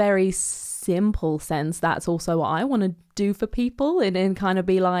in a very simple sense, that's also what I want to do for people, and kind of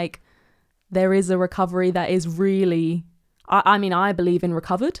be like, there is a recovery that is really... I believe in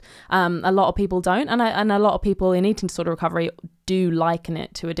recovered. A lot of people don't, and a lot of people in eating disorder recovery do liken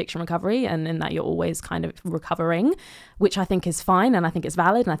it to addiction recovery, and in that you're always kind of recovering, which I think is fine, and I think it's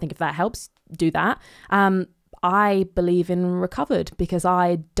valid, and I think if that helps, do that. I believe in recovered because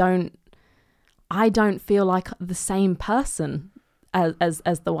I don't feel like the same person as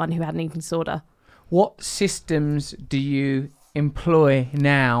the one who had an eating disorder. What systems do you employ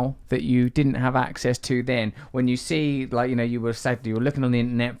now that you didn't have access to then? When you see, you were looking on the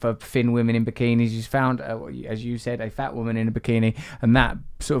internet for thin women in bikinis, you found, as you said, a fat woman in a bikini, and that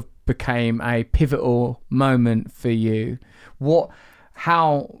sort of became a pivotal moment for you. What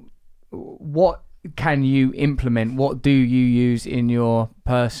can you implement? What do you use in your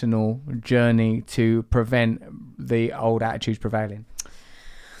personal journey to prevent the old attitudes prevailing?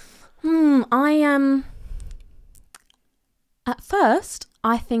 At first,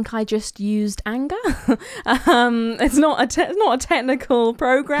 I think I just used anger. It's not a technical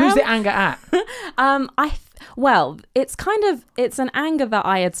program. Who's the anger at? It's an anger that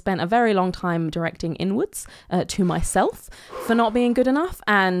I had spent a very long time directing inwards to myself for not being good enough.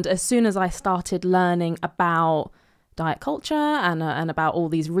 And as soon as I started learning about diet culture and about all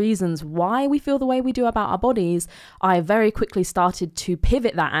these reasons why we feel the way we do about our bodies, I very quickly started to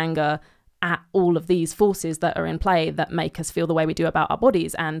pivot that anger at all of these forces that are in play that make us feel the way we do about our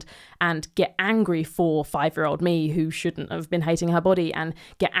bodies, and get angry for 5-year-old me who shouldn't have been hating her body, and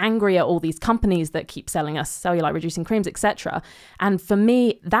get angry at all these companies that keep selling us cellulite reducing creams, etc. And for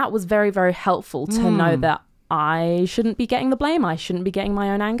me, that was very, very helpful to know that I shouldn't be getting the blame. I shouldn't be getting my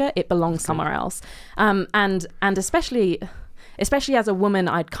own anger. It belongs somewhere else. And especially as a woman,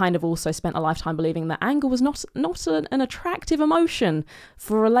 I'd kind of also spent a lifetime believing that anger was not an attractive emotion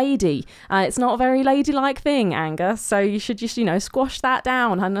for a lady. It's not a very ladylike thing, anger. So you should just, squash that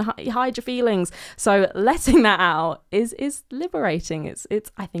down and hide your feelings. So letting that out is liberating.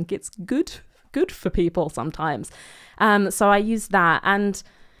 I think it's good for people sometimes. So I used that, and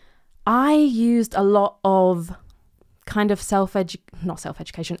I used a lot of kind of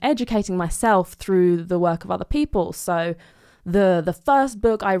educating myself through the work of other people. So the first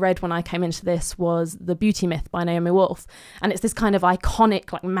book I read when I came into this was The Beauty Myth by Naomi Wolf, and it's this kind of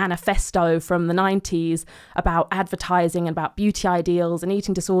iconic manifesto from the 90s about advertising and about beauty ideals and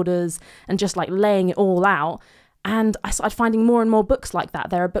eating disorders and just laying it all out. And I started finding more and more books like that.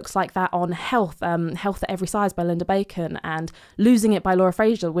 There are books like that on health, Health at Every Size by Linda Bacon, and Losing It by Laura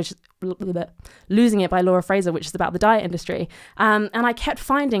Fraser, which is about the diet industry. And I kept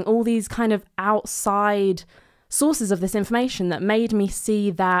finding all these kind of outside sources of this information that made me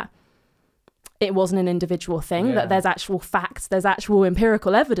see that it wasn't an individual thing, Yeah. that there's actual facts, there's actual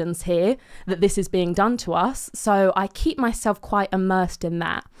empirical evidence here that this is being done to us. So I keep myself quite immersed in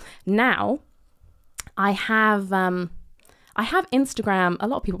that. Now, I have Instagram. A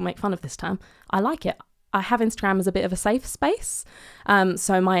lot of people make fun of this term. I like it. I have Instagram as a bit of a safe space.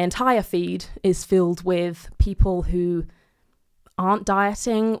 So my entire feed is filled with people who aren't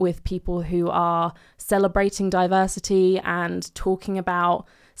dieting, with people who are celebrating diversity and talking about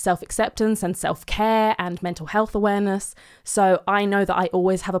self-acceptance and self-care and mental health awareness. So I know that I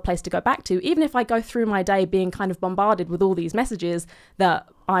always have a place to go back to, even if I go through my day being kind of bombarded with all these messages that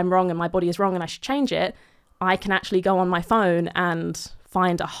I'm wrong and my body is wrong and I should change it. I can actually go on my phone and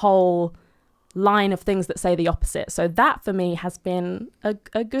find a whole line of things that say the opposite. So that for me has been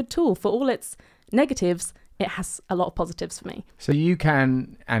a good tool. For all its negatives, it has a lot of positives for me. So you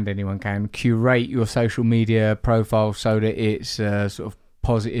can, and anyone can, curate your social media profile so that it's a sort of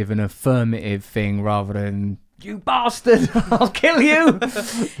positive and affirmative thing rather than, you bastard, I'll kill you.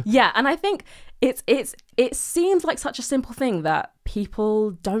 Yeah, and I think it seems like such a simple thing that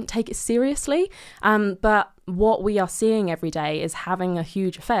people don't take it seriously. But what we are seeing every day is having a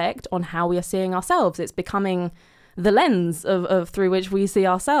huge effect on how we are seeing ourselves. It's becoming the lens of through which we see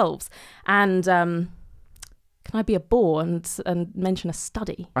ourselves. And can I be a bore and mention a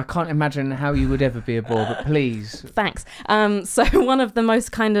study? I can't imagine how you would ever be a bore, but please. Thanks. So one of the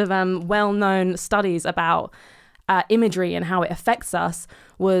most kind of well-known studies about imagery and how it affects us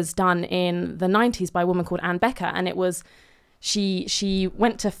was done in the 90s by a woman called Anne Becker, and it was she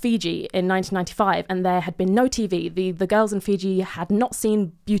went to Fiji in 1995 and there had been no TV. The girls in Fiji had not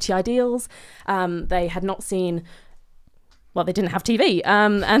seen beauty ideals. They had not seen, well, they didn't have TV.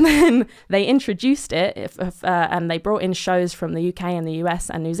 And then they introduced it and they brought in shows from the UK and the US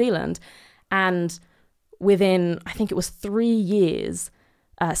and New Zealand. And within, I think it was 3 years,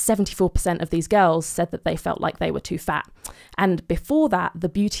 74% of these girls said that they felt like they were too fat. And before that, the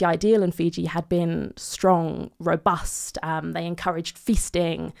beauty ideal in Fiji had been strong, robust. They encouraged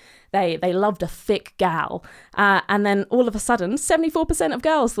feasting. They loved a thick gal. And then all of a sudden, 74% of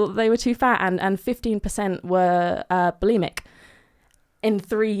girls thought that they were too fat and 15% were bulimic in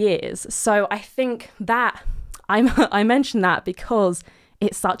 3 years. So I think that I mentioned that because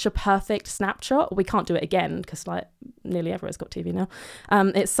it's such a perfect snapshot. We can't do it again because like nearly everyone's got TV now.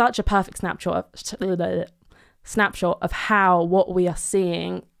 It's such a perfect snapshot of how what we are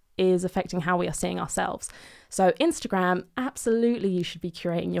seeing is affecting how we are seeing ourselves. So Instagram, absolutely, you should be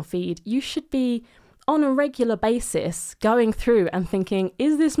curating your feed. You should be on a regular basis going through and thinking,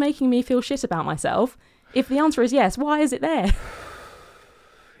 is this making me feel shit about myself? If the answer is yes, why is it there?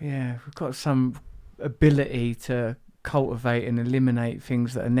 Yeah, we've got some ability to cultivate and eliminate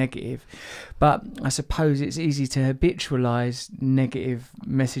things that are negative, but I suppose it's easy to habitualize negative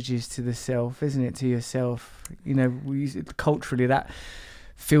messages to the self, isn't it? To yourself, you know, culturally that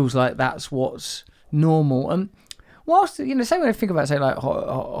feels like that's what's normal. And whilst, you know, say when I think about, say, like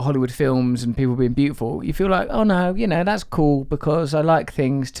Hollywood films and people being beautiful, you feel like, oh no, you know, that's cool because I like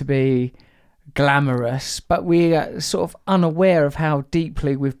things to be glamorous, but we're sort of unaware of how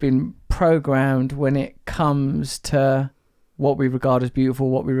deeply we've been programmed when it comes to what we regard as beautiful,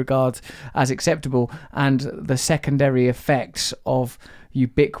 what we regard as acceptable, and the secondary effects of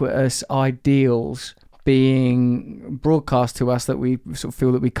ubiquitous ideals being broadcast to us that we sort of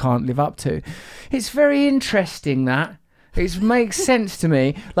feel that we can't live up to. It's very interesting that. It makes sense to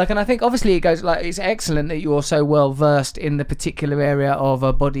me. Like, and I think obviously it goes like, it's excellent that you're so well versed in the particular area of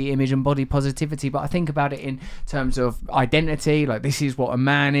body image and body positivity. But I think about it in terms of identity. Like, this is what a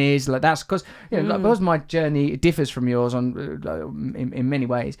man is. Like, that's because, you know, like, because my journey differs from yours on in many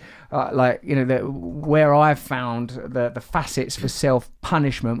ways. Like, you know, where I've found the facets for self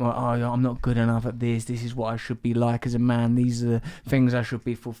punishment. Like, oh, I'm not good enough at this. This is what I should be like as a man. These are the things I should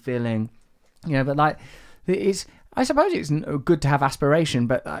be fulfilling. You know, but like, it's. I suppose it's good to have aspiration,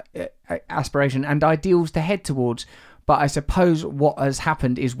 but aspiration and ideals to head towards. But I suppose what has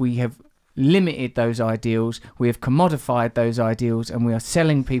happened is we have limited those ideals, we have commodified those ideals, and we are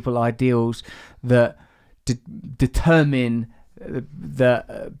selling people ideals that determine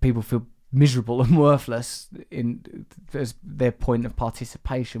that people feel miserable and worthless as their point of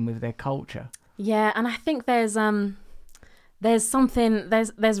participation with their culture. Yeah, and I think there's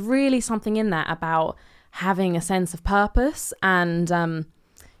really something in that about having a sense of purpose. And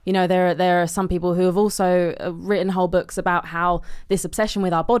you know, there are some people who have also written whole books about how this obsession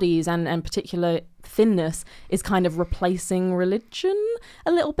with our bodies and particular thinness is kind of replacing religion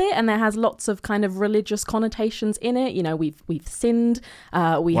a little bit, and there has lots of kind of religious connotations in it. You know, we've sinned,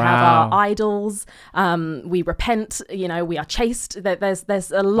 we have our idols, we repent, you know, we are chaste.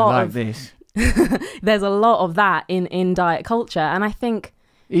 There's a lot I like of this. there's a lot of that in diet culture. And I think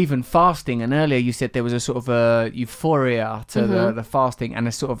even fasting, and earlier you said there was a sort of a euphoria to the fasting and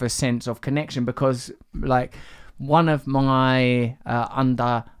a sort of a sense of connection, because like one of my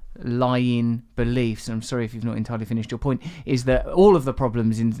underlying beliefs, and I'm sorry if you've not entirely finished your point, is that all of the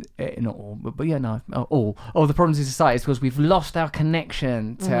problems not all, but yeah, no, all the problems in society is because we've lost our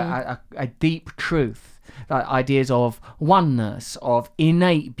connection to a deep truth. Like ideas of oneness, of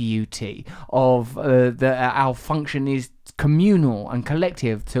innate beauty, of that our function is communal and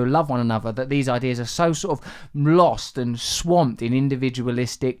collective to love one another, that these ideas are so sort of lost and swamped in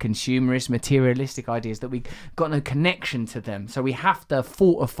individualistic, consumerist, materialistic ideas that we've got no connection to them. So we have to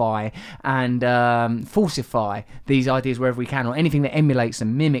fortify and falsify these ideas wherever we can, or anything that emulates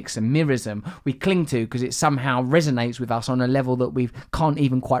them, mimics them, mirrors them, we cling to because it somehow resonates with us on a level that we can't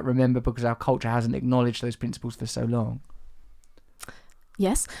even quite remember because our culture hasn't acknowledged those principles for so long.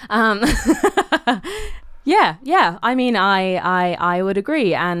 Yes. Yeah. I mean, I would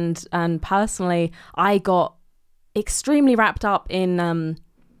agree, and personally, I got extremely wrapped up in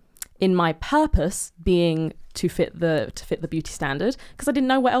my purpose being to fit the beauty standard, because I didn't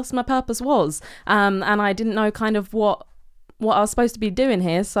know what else my purpose was, and I didn't know kind of what I was supposed to be doing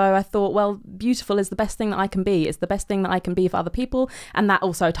here. So I thought, well, beautiful is the best thing that I can be. It's the best thing that I can be for other people. And that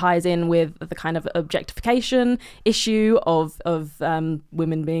also ties in with the kind of objectification issue of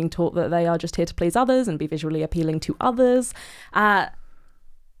women being taught that they are just here to please others and be visually appealing to others.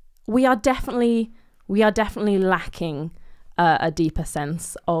 We are definitely lacking a deeper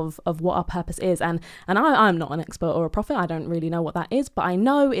sense of what our purpose is. And I'm not an expert or a prophet. I don't really know what that is, but I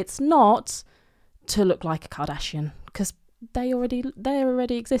know it's not to look like a Kardashian, because they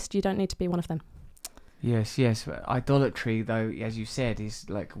already exist. You don't need to be one of them. Yes. Idolatry, though, as you said, is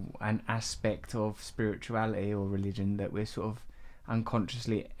like an aspect of spirituality or religion that we're sort of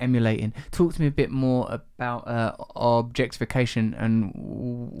unconsciously emulating. Talk to me a bit more about objectification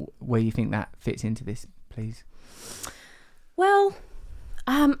and where you think that fits into this, please. Well,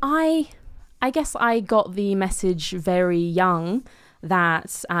 I guess I got the message very young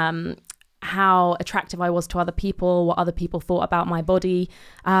that how attractive I was to other people, what other people thought about my body,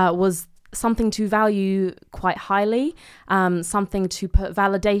 was something to value quite highly, something to put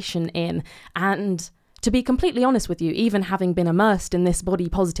validation in. And to be completely honest with you, even having been immersed in this body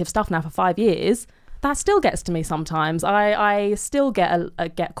positive stuff now for 5 years, that still gets to me sometimes. I still get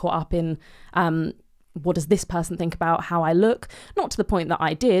caught up in what does this person think about how I look? Not to the point that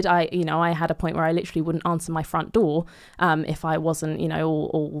I did. I had a point where I literally wouldn't answer my front door if I wasn't,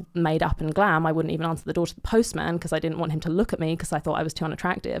 all made up and glam. I wouldn't even answer the door to the postman because I didn't want him to look at me because I thought I was too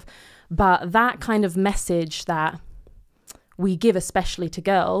unattractive. But that kind of message that we give, especially to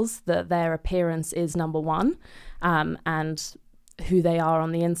girls, that their appearance is number one, and who they are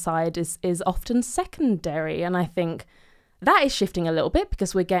on the inside is often secondary. And I think that is shifting a little bit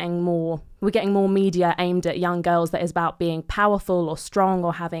because we're getting more media aimed at young girls that is about being powerful or strong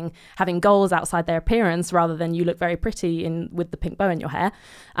or having goals outside their appearance, rather than you look very pretty with the pink bow in your hair.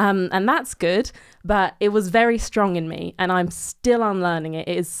 And that's good, but it was very strong in me, and I'm still unlearning it.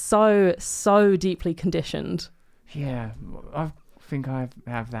 It is so, so deeply conditioned. Yeah, I think I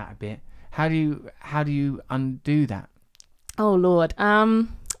have that a bit. How do you undo that? Oh Lord,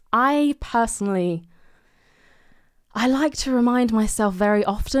 I personally, I like to remind myself very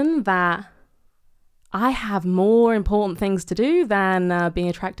often that I have more important things to do than being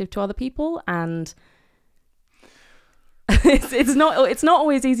attractive to other people, and it's not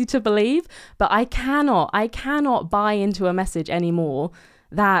always easy to believe, but I cannot buy into a message anymore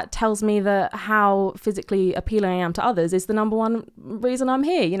that tells me that how physically appealing I am to others is the number one reason I'm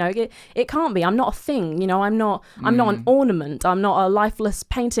here. It can't be. I'm not a thing. I'm not an ornament. I'm not a lifeless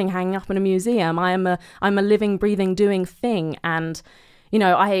painting hanging up in a museum. I'm a living, breathing, doing thing. And,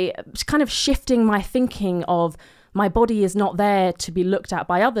 I kind of shifting my thinking of my body is not there to be looked at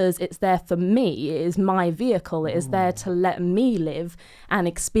by others. It's there for me. It is my vehicle. It is there to let me live and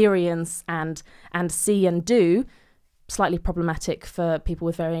experience and see and do. Slightly problematic for people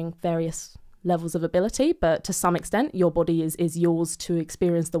with various levels of ability, but to some extent your body is yours to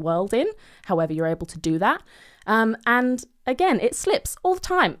experience the world in, however you're able to do that. And again, it slips all the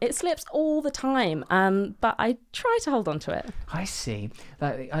time. But I try to hold on to it. I see.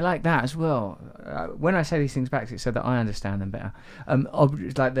 I like that as well. When I say these things back, it's so that I understand them better.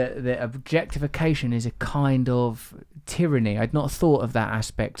 Like the objectification is a kind of tyranny. I'd not thought of that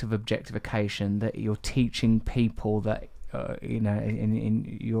aspect of objectification, that you're teaching people that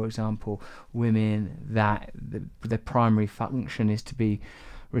in your example, women, that the primary function is to be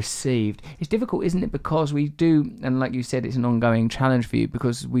received. It's difficult, isn't it? Because we do, and like you said, it's an ongoing challenge for you,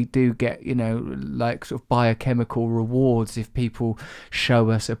 because we do get, like sort of biochemical rewards if people show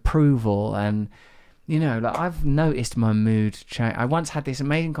us approval. And like I've noticed my mood change. I once had this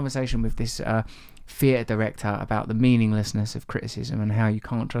amazing conversation with this theatre director about the meaninglessness of criticism and how you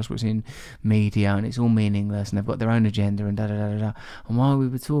can't trust what's in media and it's all meaningless and they've got their own agenda and da-da-da-da-da. And while we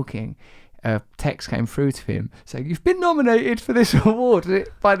were talking, a text came through to him saying, "You've been nominated for this award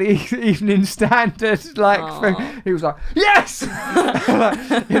by the Evening Standard." He was like, "Yes!"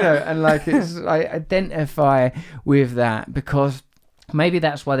 And like I identify with that, because maybe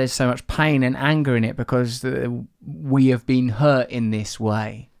that's why there's so much pain and anger in it, because we have been hurt in this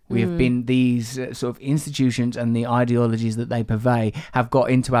way. We have been, these sort of institutions and the ideologies that they purvey have got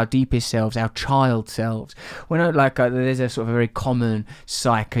into our deepest selves, our child selves. There's a sort of a very common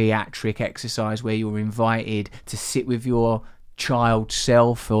psychiatric exercise where you're invited to sit with your child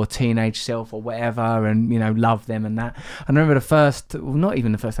self or teenage self or whatever, and love them and that. And I remember not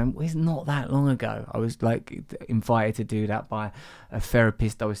even the first time, it's not that long ago, I was like invited to do that by a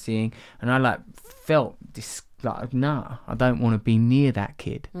therapist I was seeing, and I felt nah, I don't want to be near that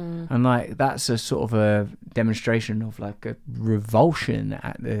kid. And that's a sort of a demonstration of like a revulsion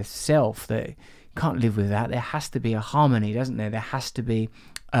at the self, that you can't live with that. There has to be a harmony, doesn't there? There has to be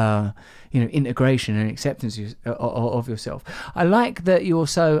integration and acceptance of yourself. I like that you're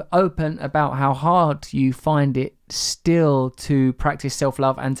so open about how hard you find it still to practice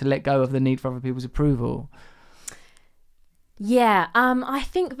self-love and to let go of the need for other people's approval. Yeah, I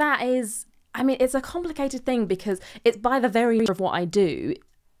think that is, it's a complicated thing, because it's by the very nature of what I do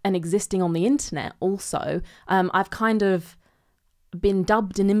and existing on the internet also, I've kind of been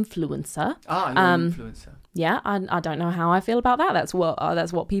dubbed an influencer. You're an influencer. Yeah, I don't know how I feel about that. That's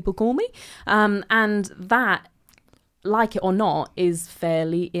what people call me. And that, like it or not, is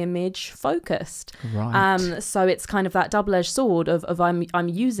fairly image focused. Right. So it's kind of that double-edged sword of I'm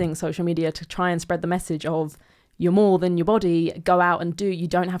using social media to try and spread the message of, you're more than your body, go out and do. You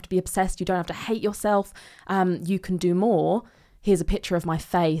don't have to be obsessed. You don't have to hate yourself. You can do more. Here's a picture of my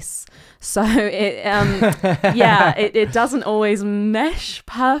face. So it doesn't always mesh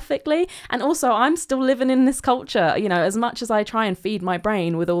perfectly. And also I'm still living in this culture, as much as I try and feed my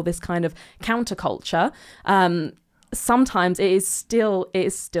brain with all this kind of counterculture, sometimes it is still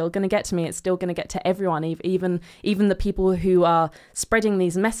going to get to me. It's still going to get to everyone, even the people who are spreading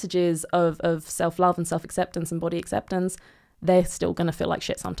these messages of self-love and self-acceptance and body acceptance. They're still going to feel like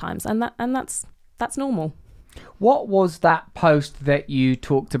shit sometimes, and that's normal. What was that post that you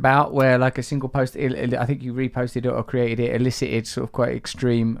talked about where like a single post, I think you reposted it or created it, elicited sort of quite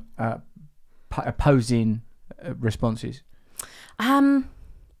extreme opposing responses?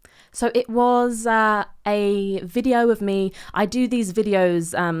 So it was a video of me. I do these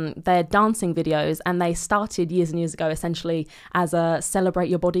videos, they're dancing videos, and they started years and years ago essentially as a celebrate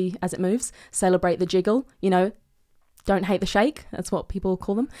your body as it moves, celebrate the jiggle, don't hate the shake. That's what people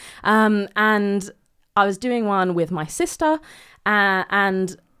call them. And I was doing one with my sister,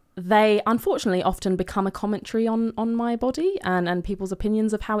 and they unfortunately often become a commentary on my body and people's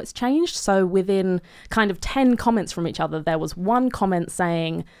opinions of how it's changed. So within kind of 10 comments from each other, there was one comment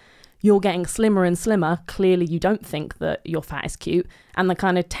saying, "You're getting slimmer and slimmer. Clearly you don't think that your fat is cute." And the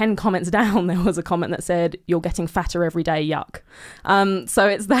kind of 10 comments down, there was a comment that said, "You're getting fatter every day, yuck." So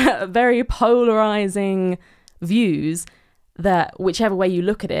it's that very polarizing views that, whichever way you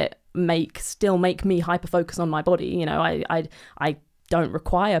look at it, still make me hyper focus on my body. I don't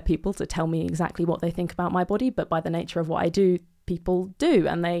require people to tell me exactly what they think about my body, but by the nature of what I do, people do,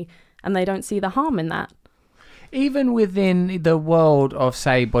 and they don't see the harm in that. Even within the world of,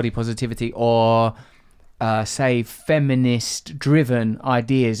 say, body positivity or, say, feminist-driven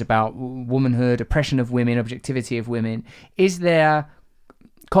ideas about womanhood, oppression of women, objectivity of women, is there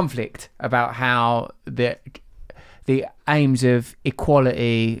conflict about how the aims of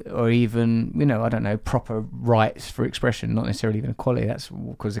equality, or even, I don't know, proper rights for expression, not necessarily even equality, that's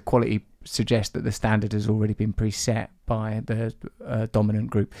because equality suggests that the standard has already been preset by the dominant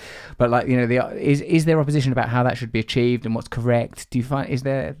group, but is there opposition about how that should be achieved and what's correct? Do you find, is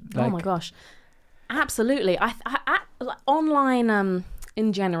there oh my gosh, absolutely. I online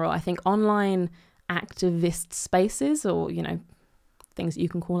in general, I think online activist spaces, or things that you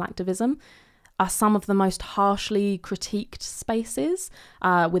can call activism, are some of the most harshly critiqued spaces,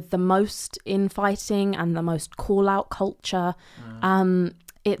 with the most infighting and the most call-out culture.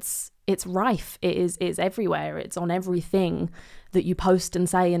 It's rife. It's everywhere. It's on everything that you post and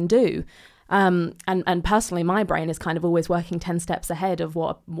say and do. And personally, my brain is kind of always working 10 steps ahead of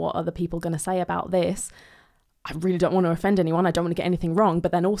what other people going to say about this. I really don't want to offend anyone. I don't want to get anything wrong.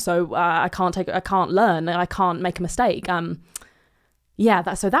 But then also, I can't learn. I can't make a mistake.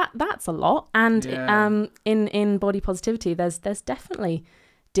 That's a lot. And in body positivity, there's definitely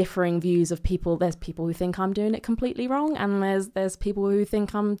differing views of people. There's people who think I'm doing it completely wrong, and there's people who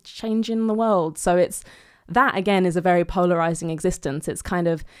think I'm changing the world. So it's that again is a very polarizing existence. It's kind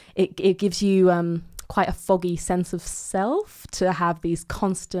of it gives you quite a foggy sense of self to have these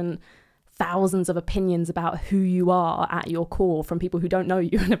constant thousands of opinions about who you are at your core from people who don't know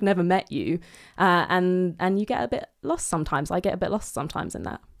you and have never met you, and you get a bit lost sometimes. I get a bit lost sometimes in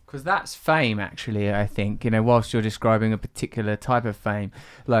that. Because that's fame, actually, I think, whilst you're describing a particular type of fame,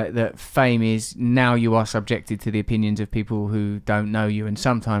 like that fame is now you are subjected to the opinions of people who don't know you. And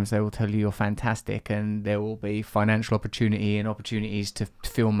sometimes they will tell you you're fantastic, and there will be financial opportunity and opportunities to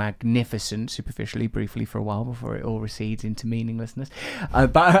feel magnificent superficially, briefly for a while before it all recedes into meaninglessness.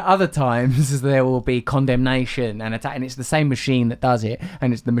 But other times there will be condemnation and attack. And it's the same machine that does it.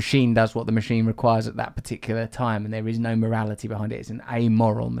 And it's the machine does what the machine requires at that particular time. And there is no morality behind it. It's an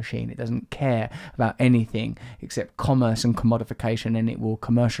amoral machine. It doesn't care about anything except commerce and commodification, and it will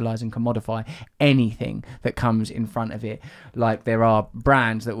commercialize and commodify anything that comes in front of it. Like there are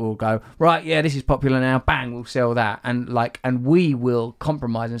brands that will go, right, yeah, this is popular now, bang, we'll sell that, and we will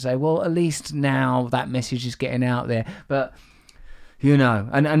compromise and say, well, at least now that message is getting out there. But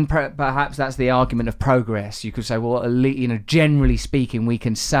perhaps that's the argument of progress. You could say, well, at least, generally speaking, we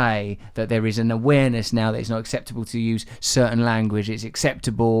can say that there is an awareness now that it's not acceptable to use certain language. It's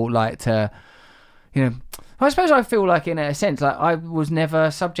acceptable, I suppose I feel like, in a sense, like I was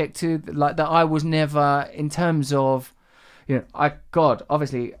never subject to, like that I was never, in terms of,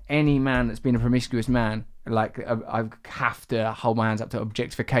 obviously, any man that's been a promiscuous man, I have to hold my hands up to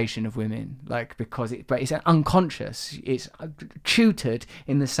objectification of women, because it's unconscious. It's tutored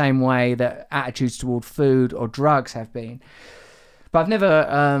in the same way that attitudes toward food or drugs have been. But I've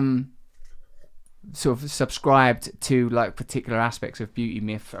never sort of subscribed to particular aspects of beauty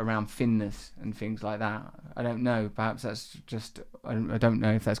myth around thinness and things like that. I don't know. Perhaps that's just, I don't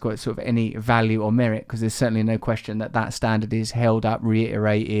know if that's got sort of any value or merit, because there's certainly no question that standard is held up,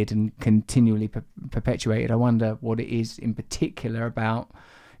 reiterated, and continually perpetuated. I wonder what it is in particular about,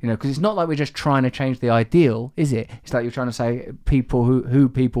 because it's not like we're just trying to change the ideal, is it? It's like you're trying to say people who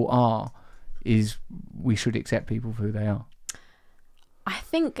people are is we should accept people for who they are. I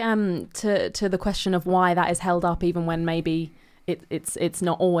think to the question of why that is held up, even when maybe it's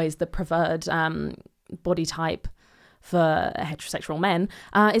not always the preferred body type for heterosexual men,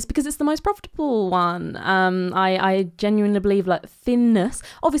 it's because it's the most profitable one. I genuinely believe thinness,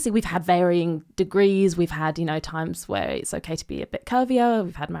 obviously we've had varying degrees. We've had times where it's okay to be a bit curvier.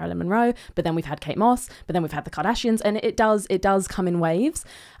 We've had Marilyn Monroe, but then we've had Kate Moss, but then we've had the Kardashians, and it does come in waves.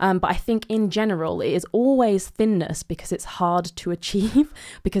 But I think in general it is always thinness, because it's hard to achieve,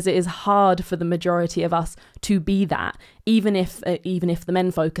 because it is hard for the majority of us to be that. Even if the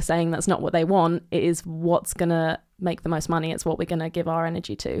men folk are saying that's not what they want, it is what's gonna make the most money. It's what we're gonna give our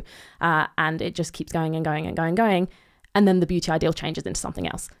energy to, and it just keeps going and going and going and going, and then the beauty ideal changes into something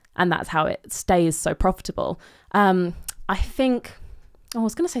else, and that's how it stays so profitable. I think I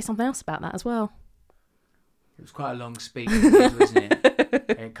was gonna say something else about that as well. It was quite a long speech, wasn't it?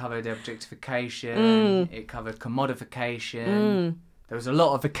 It covered objectification, it covered commodification. There was a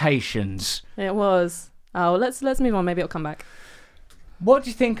lot of vacations. It was. Oh, let's move on. Maybe it'll come back. What do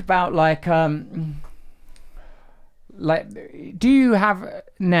you think about do you have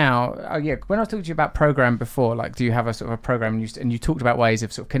now? When I was talking to you about program before, do you have a sort of a program? And you talked about ways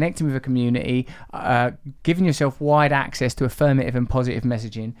of sort of connecting with a community, giving yourself wide access to affirmative and positive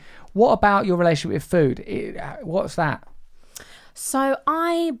messaging. What about your relationship with food? What's that? So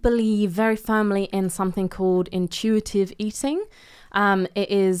I believe very firmly in something called intuitive eating. It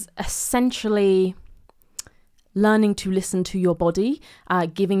is essentially learning to listen to your body,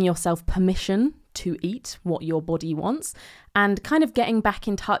 giving yourself permission to eat what your body wants, and kind of getting back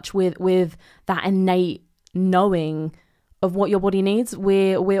in touch with that innate knowing of what your body needs.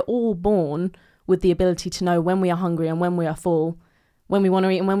 We're all born with the ability to know when we are hungry and when we are full, when we want to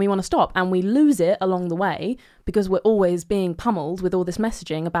eat and when we want to stop, and we lose it along the way because we're always being pummeled with all this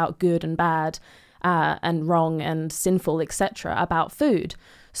messaging about good and bad, and wrong and sinful, etc., about food.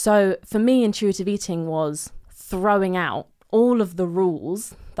 So for me, intuitive eating was throwing out all of the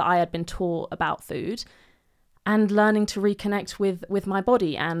rules that I had been taught about food and learning to reconnect with my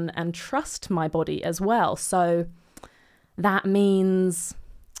body and trust my body as well. So that means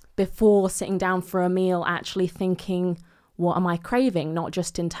before sitting down for a meal, actually thinking, what am I craving? Not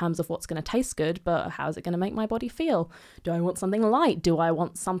just in terms of what's going to taste good, but how is it going to make my body feel? Do I want something light? Do I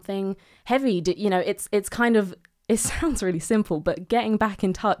want something heavy? It's kind of, it sounds really simple, but getting back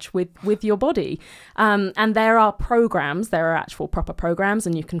in touch with your body. And there are programs, there are actual proper programs,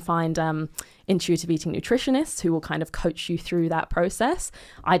 and you can find intuitive eating nutritionists who will kind of coach you through that process.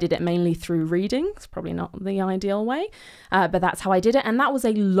 I did it mainly through reading. It's probably not the ideal way, but that's how I did it. And that was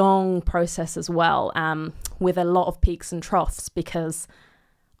a long process as well, with a lot of peaks and troughs, because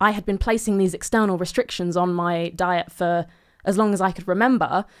I had been placing these external restrictions on my diet for as long as I could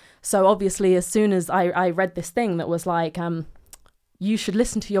remember. So obviously, as soon as I read this thing that was like, you should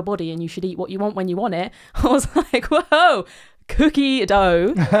listen to your body and you should eat what you want when you want it, I was like, whoa, cookie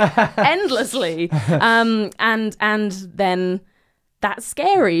dough endlessly. And then that's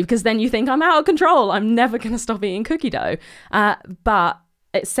scary, because then you think, I'm out of control. I'm never going to stop eating cookie dough. But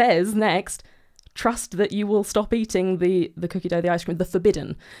it says next, trust that you will stop eating the cookie dough, the ice cream, the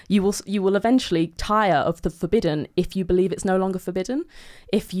forbidden. You will eventually tire of the forbidden if you believe it's no longer forbidden.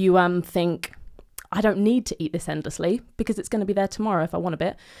 If you think, I don't need to eat this endlessly because it's going to be there tomorrow if I want a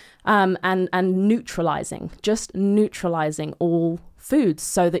bit. And neutralizing all foods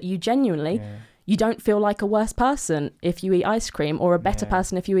so that you genuinely, you don't feel like a worse person if you eat ice cream, or a better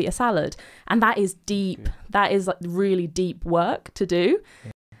person if you eat a salad. And that is deep. That is like really deep work to do.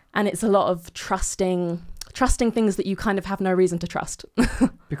 Yeah. And it's a lot of trusting things that you kind of have no reason to trust.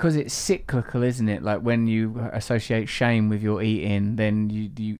 Because it's cyclical, isn't it? Like when you associate shame with your eating, then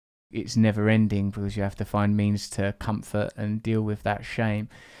you it's never ending, because you have to find means to comfort and deal with that shame.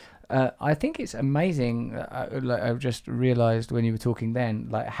 I think it's amazing. I've just realised when you were talking then,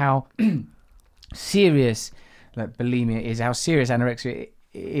 like how serious like bulimia is, how serious anorexia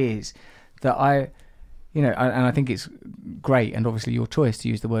is, that and I think it's great, and obviously your choice to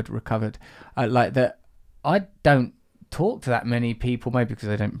use the word recovered, like that. I don't talk to that many people, maybe because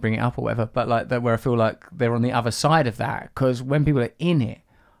they don't bring it up or whatever, but like that, where I feel like they're on the other side of that, because when people are in it,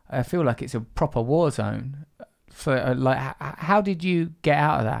 I feel like it's a proper war zone. So like, how did you get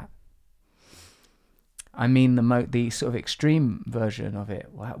out of that? I mean, the sort of extreme version of it.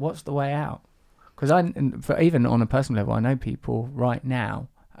 What's the way out? Because even on a personal level, I know people right now,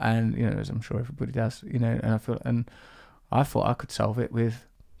 and as I'm sure everybody does, and I thought I could solve it with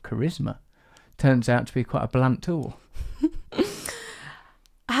charisma. Turns out to be quite a blunt tool.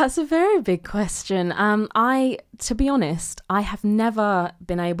 That's a very big question. To be honest, I have never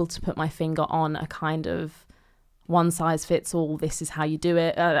been able to put my finger on a kind of one size fits all. This is how you do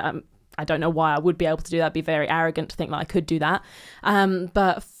it. I don't know why I would be able to do that. It'd be very arrogant to think that I could do that.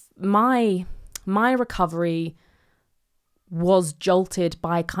 But my recovery was jolted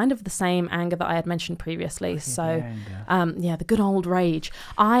by kind of the same anger that I had mentioned previously. The good old rage.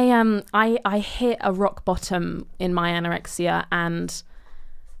 I hit a rock bottom in my anorexia, and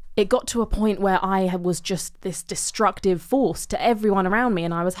it got to a point where I was just this destructive force to everyone around me,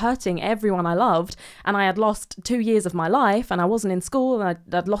 and I was hurting everyone I loved, and I had lost 2 years of my life, and I wasn't in school, and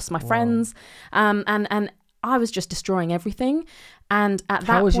I'd lost my friends, and I was just destroying everything. And at that point,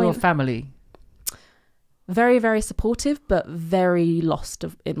 how was your family? Very, very supportive, but very lost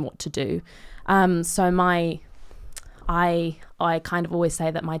in what to do. I kind of always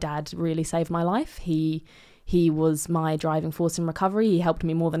say that my dad really saved my life. He was my driving force in recovery. He helped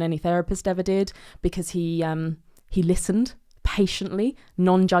me more than any therapist ever did, because he listened patiently,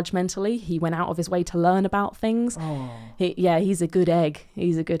 non-judgmentally. He went out of his way to learn about things. He's a good egg.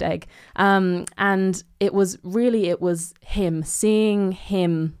 And it was him, seeing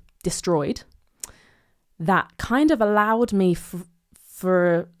him destroyed, that kind of allowed me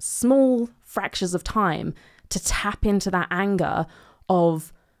for small fractures of time to tap into that anger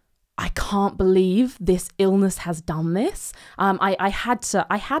of, I can't believe this illness has done this. I had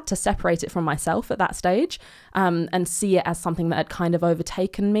to separate it from myself at that stage, and see it as something that had kind of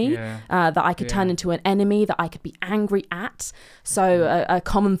overtaken me, that I could turn into an enemy, that I could be angry at. So a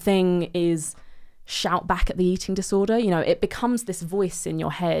common thing is shout back at the eating disorder. It becomes this voice in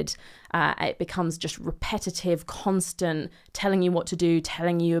your head. It becomes just repetitive, constant, telling you what to do,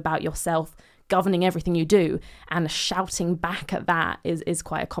 telling you about yourself, governing everything you do, and shouting back at that is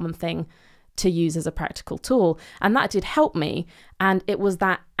quite a common thing to use as a practical tool. And that did help me. And it was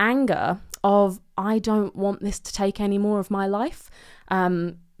that anger of, I don't want this to take any more of my life.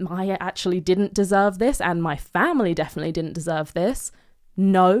 I actually didn't deserve this, and my family definitely didn't deserve this.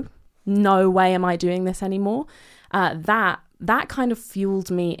 No way am I doing this anymore. That kind of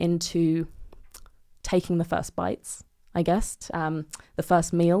fueled me into taking the first bites, I guess, the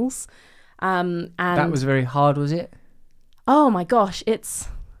first meals. And that was very hard, was it? Oh my gosh, it's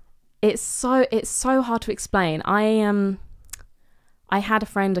it's so hard to explain. I had a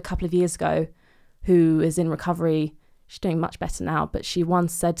friend a couple of years ago who is in recovery. She's doing much better now, but she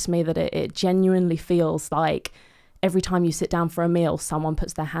once said to me that it genuinely feels like every time you sit down for a meal, someone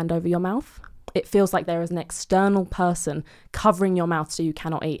puts their hand over your mouth. It feels like there is an external person covering your mouth so you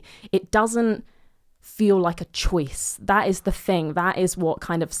cannot eat. It doesn't feel like a choice. That is the thing. That is what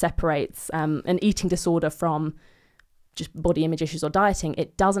kind of separates an eating disorder from just body image issues or dieting.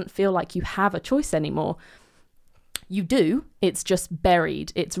 It doesn't feel like you have a choice anymore. You do. It's just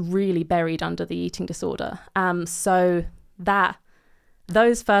buried. It's really buried under the eating disorder. So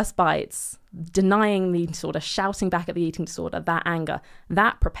those first bites, denying the eating disorder, shouting back at the eating disorder, that anger,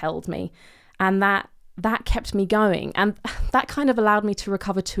 that propelled me. And that kept me going. And that kind of allowed me to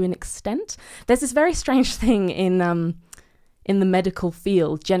recover to an extent. There's this very strange thing in the medical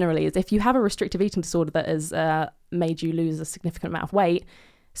field generally, is if you have a restrictive eating disorder that has made you lose a significant amount of weight,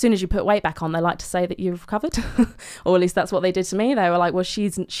 as soon as you put weight back on, they like to say that you've recovered. Or at least that's what they did to me. They were like, well, she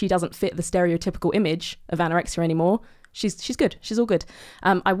doesn't fit the stereotypical image of anorexia anymore. She's good. She's all good.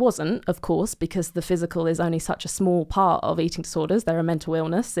 I wasn't, of course, because the physical is only such a small part of eating disorders. They're a mental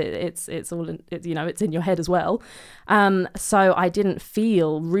illness. It's all it's in your head as well. So I didn't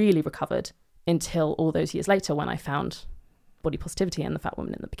feel really recovered until all those years later when I found body positivity and the fat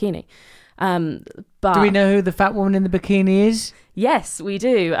woman in the bikini. But do we know who the fat woman in the bikini is? Yes, we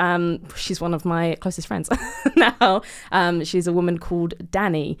do. She's one of my closest friends now. She's a woman called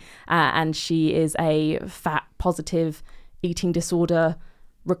Danny, and she is a fat positive eating disorder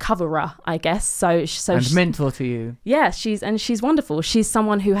recoverer, I guess. So and mentor to you. Yeah, she's wonderful. She's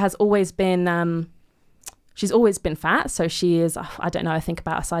someone who has always been fat. So she is, I don't know, I think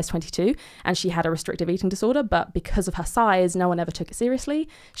about a size 22, and she had a restrictive eating disorder, but because of her size, no one ever took it seriously.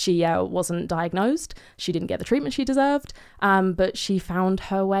 She wasn't diagnosed. She didn't get the treatment she deserved, but she found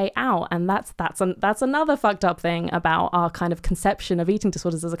her way out. And that's another fucked up thing about our kind of conception of eating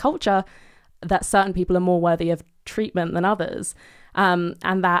disorders as a culture, that certain people are more worthy of treatment than others. And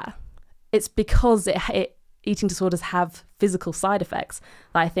that it's because eating disorders have physical side effects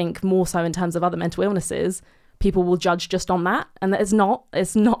that I think more so in terms of other mental illnesses, people will judge just on that. And that it's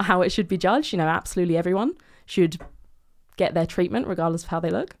not how it should be judged. Absolutely everyone should get their treatment regardless of how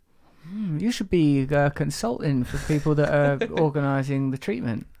they look. You should be consulting for people that are organising the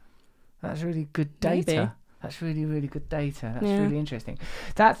treatment. That's really good data. Maybe. That's really, really good data. That's really interesting.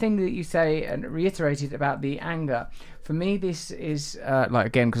 That thing that you say and reiterated about the anger, for me, this is,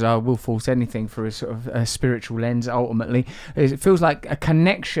 again, because I will force anything for a sort of a spiritual lens, ultimately, it feels like a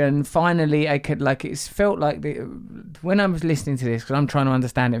connection, finally, it's felt like, when I was listening to this, because I'm trying to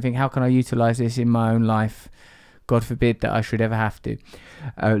understand it and think, how can I utilise this in my own life? God forbid that I should ever have to.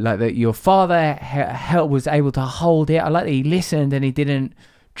 Like that your father was able to hold it. I like that he listened and he didn't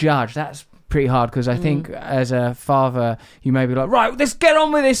judge. That's pretty hard, because I think as a father you may be like, right, let's get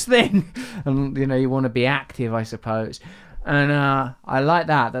on with this thing, and you want to be active, I suppose. And I like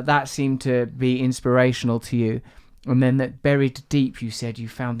that seemed to be inspirational to you. And then that buried deep, you said you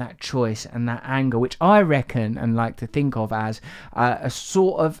found that choice and that anger, which I reckon and like to think of as a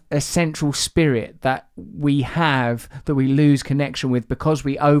sort of essential spirit that we have, that we lose connection with because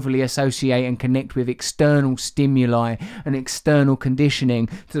we overly associate and connect with external stimuli and external conditioning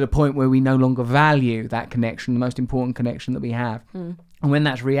to the point where we no longer value that connection, the most important connection that we have. And when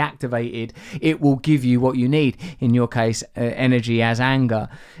that's reactivated, it will give you what you need. In your case, energy as anger.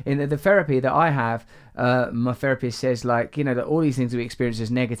 In the therapy that I have, my therapist says, that all these things we experience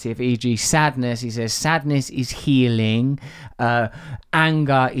as negative, e.g. sadness, he says sadness is healing,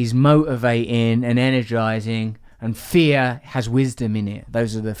 anger is motivating and energizing, and fear has wisdom in it.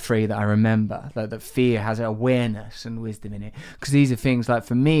 Those are the three that I remember. That fear has awareness and wisdom in it. Because these are things like,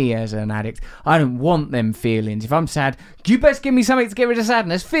 for me as an addict, I don't want them feelings. If I'm sad, you best give me something to get rid of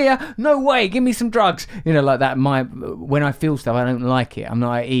sadness. Fear? No way. Give me some drugs. Like that. When I feel stuff, I don't like it. I'm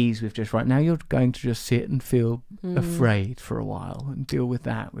not at ease with just, right now you're going to just sit and feel afraid for a while and deal with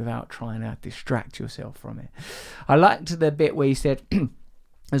that without trying to distract yourself from it. I liked the bit where you said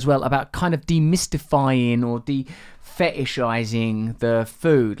as well about kind of demystifying or fetishizing the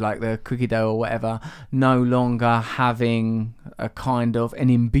food, like the cookie dough or whatever, no longer having a kind of an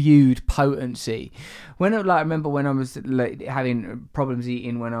imbued potency. I remember when I was having problems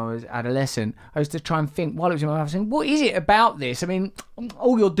eating when I was adolescent, I used to try and think while it was in my mouth, saying, what is it about this? I mean,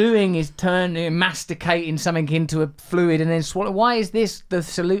 all you're doing is masticating something into a fluid and then swallow. Why is this the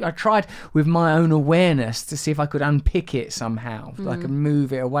solution? I tried with my own awareness to see if I could unpick it somehow, if I could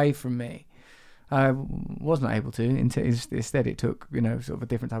move it away from me. was not able to. Instead, it took sort of a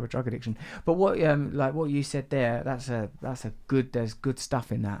different type of drug addiction. But what like what you said there, that's a good. There's good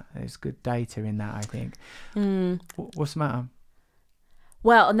stuff in that. There's good data in that. I think. What's the matter?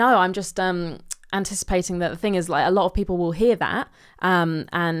 Well, no, I'm just anticipating that the thing is, like, a lot of people will hear that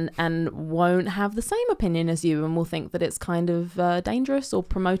and won't have the same opinion as you, and will think that it's kind of dangerous or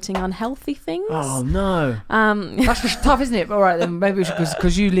promoting unhealthy things. Oh no, that's just tough, isn't it? All right, then maybe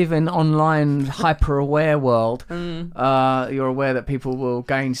because you live in online hyper-aware world, you're aware that people will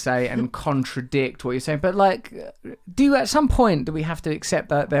gainsay and contradict what you're saying. But like, at some point do we have to accept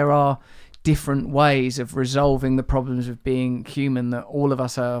that there are different ways of resolving the problems of being human, that all of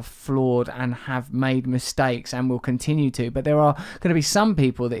us are flawed and have made mistakes and will continue to, but there are going to be some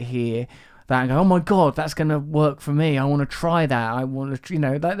people that hear that and go, oh my god, that's going to work for me, I want to try that, I want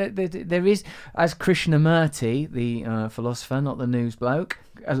to, there is, as Krishnamurti, the philosopher, not the news bloke,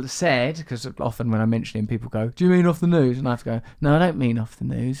 said, because often when I mention him people go, do you mean off the news? And I have to go, no, I don't mean off the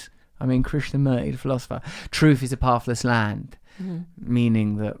news, I mean Krishnamurti, the philosopher. Truth is a pathless land.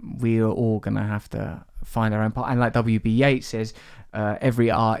 Meaning that we are all going to have to find our own path. And like W.B. Yeats says,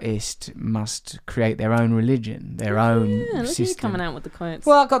 every artist must create their own religion, their own look system. at you coming out with the quotes.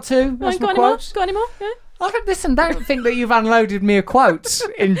 Well, I've got two. That's my quotes. Got any more? Yeah. Listen, don't think that you've unloaded me of quotes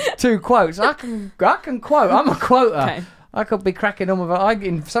in 2 quotes. I can quote. I'm a quoter. Okay. I could be cracking on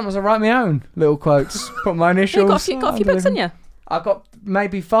with sometimes I write my own little quotes, put my initials. You got a few books, haven't you? I've got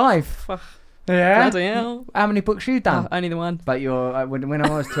maybe 5. Yeah. Bloody hell. How many books you done? Only the one. But when I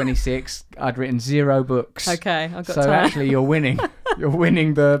was 26, I'd written 0 books. Okay, I've got so time. Actually, you're winning. You're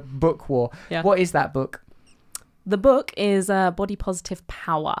winning the book war. Yeah. What is that book? The book is Body Positive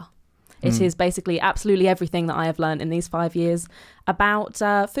Power. It is basically absolutely everything that I have learned in these 5 years about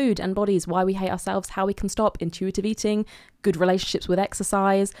food and bodies, why we hate ourselves, how we can stop, intuitive eating, good relationships with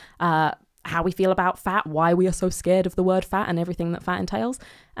exercise, how we feel about fat, why we are so scared of the word fat and everything that fat entails,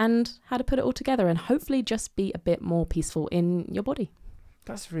 and how to put it all together and hopefully just be a bit more peaceful in your body.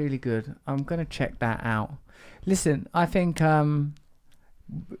 That's really good. I'm going to check that out. Listen, I think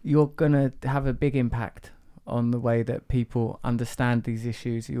you're going to have a big impact on the way that people understand these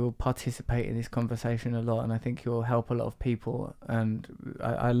issues. You'll participate in this conversation a lot, and I think you'll help a lot of people. And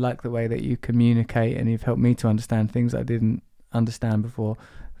I like the way that you communicate, and you've helped me to understand things I didn't understand before.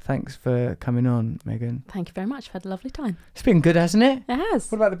 Thanks for coming on, Megan. Thank you very much. I've had a lovely time. It's been good, hasn't it? It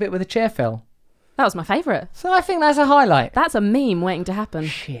has. What about the bit where the chair fell? That was my favourite. So I think that's a highlight. That's a meme waiting to happen.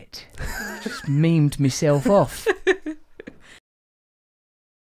 Shit. Just memed myself off.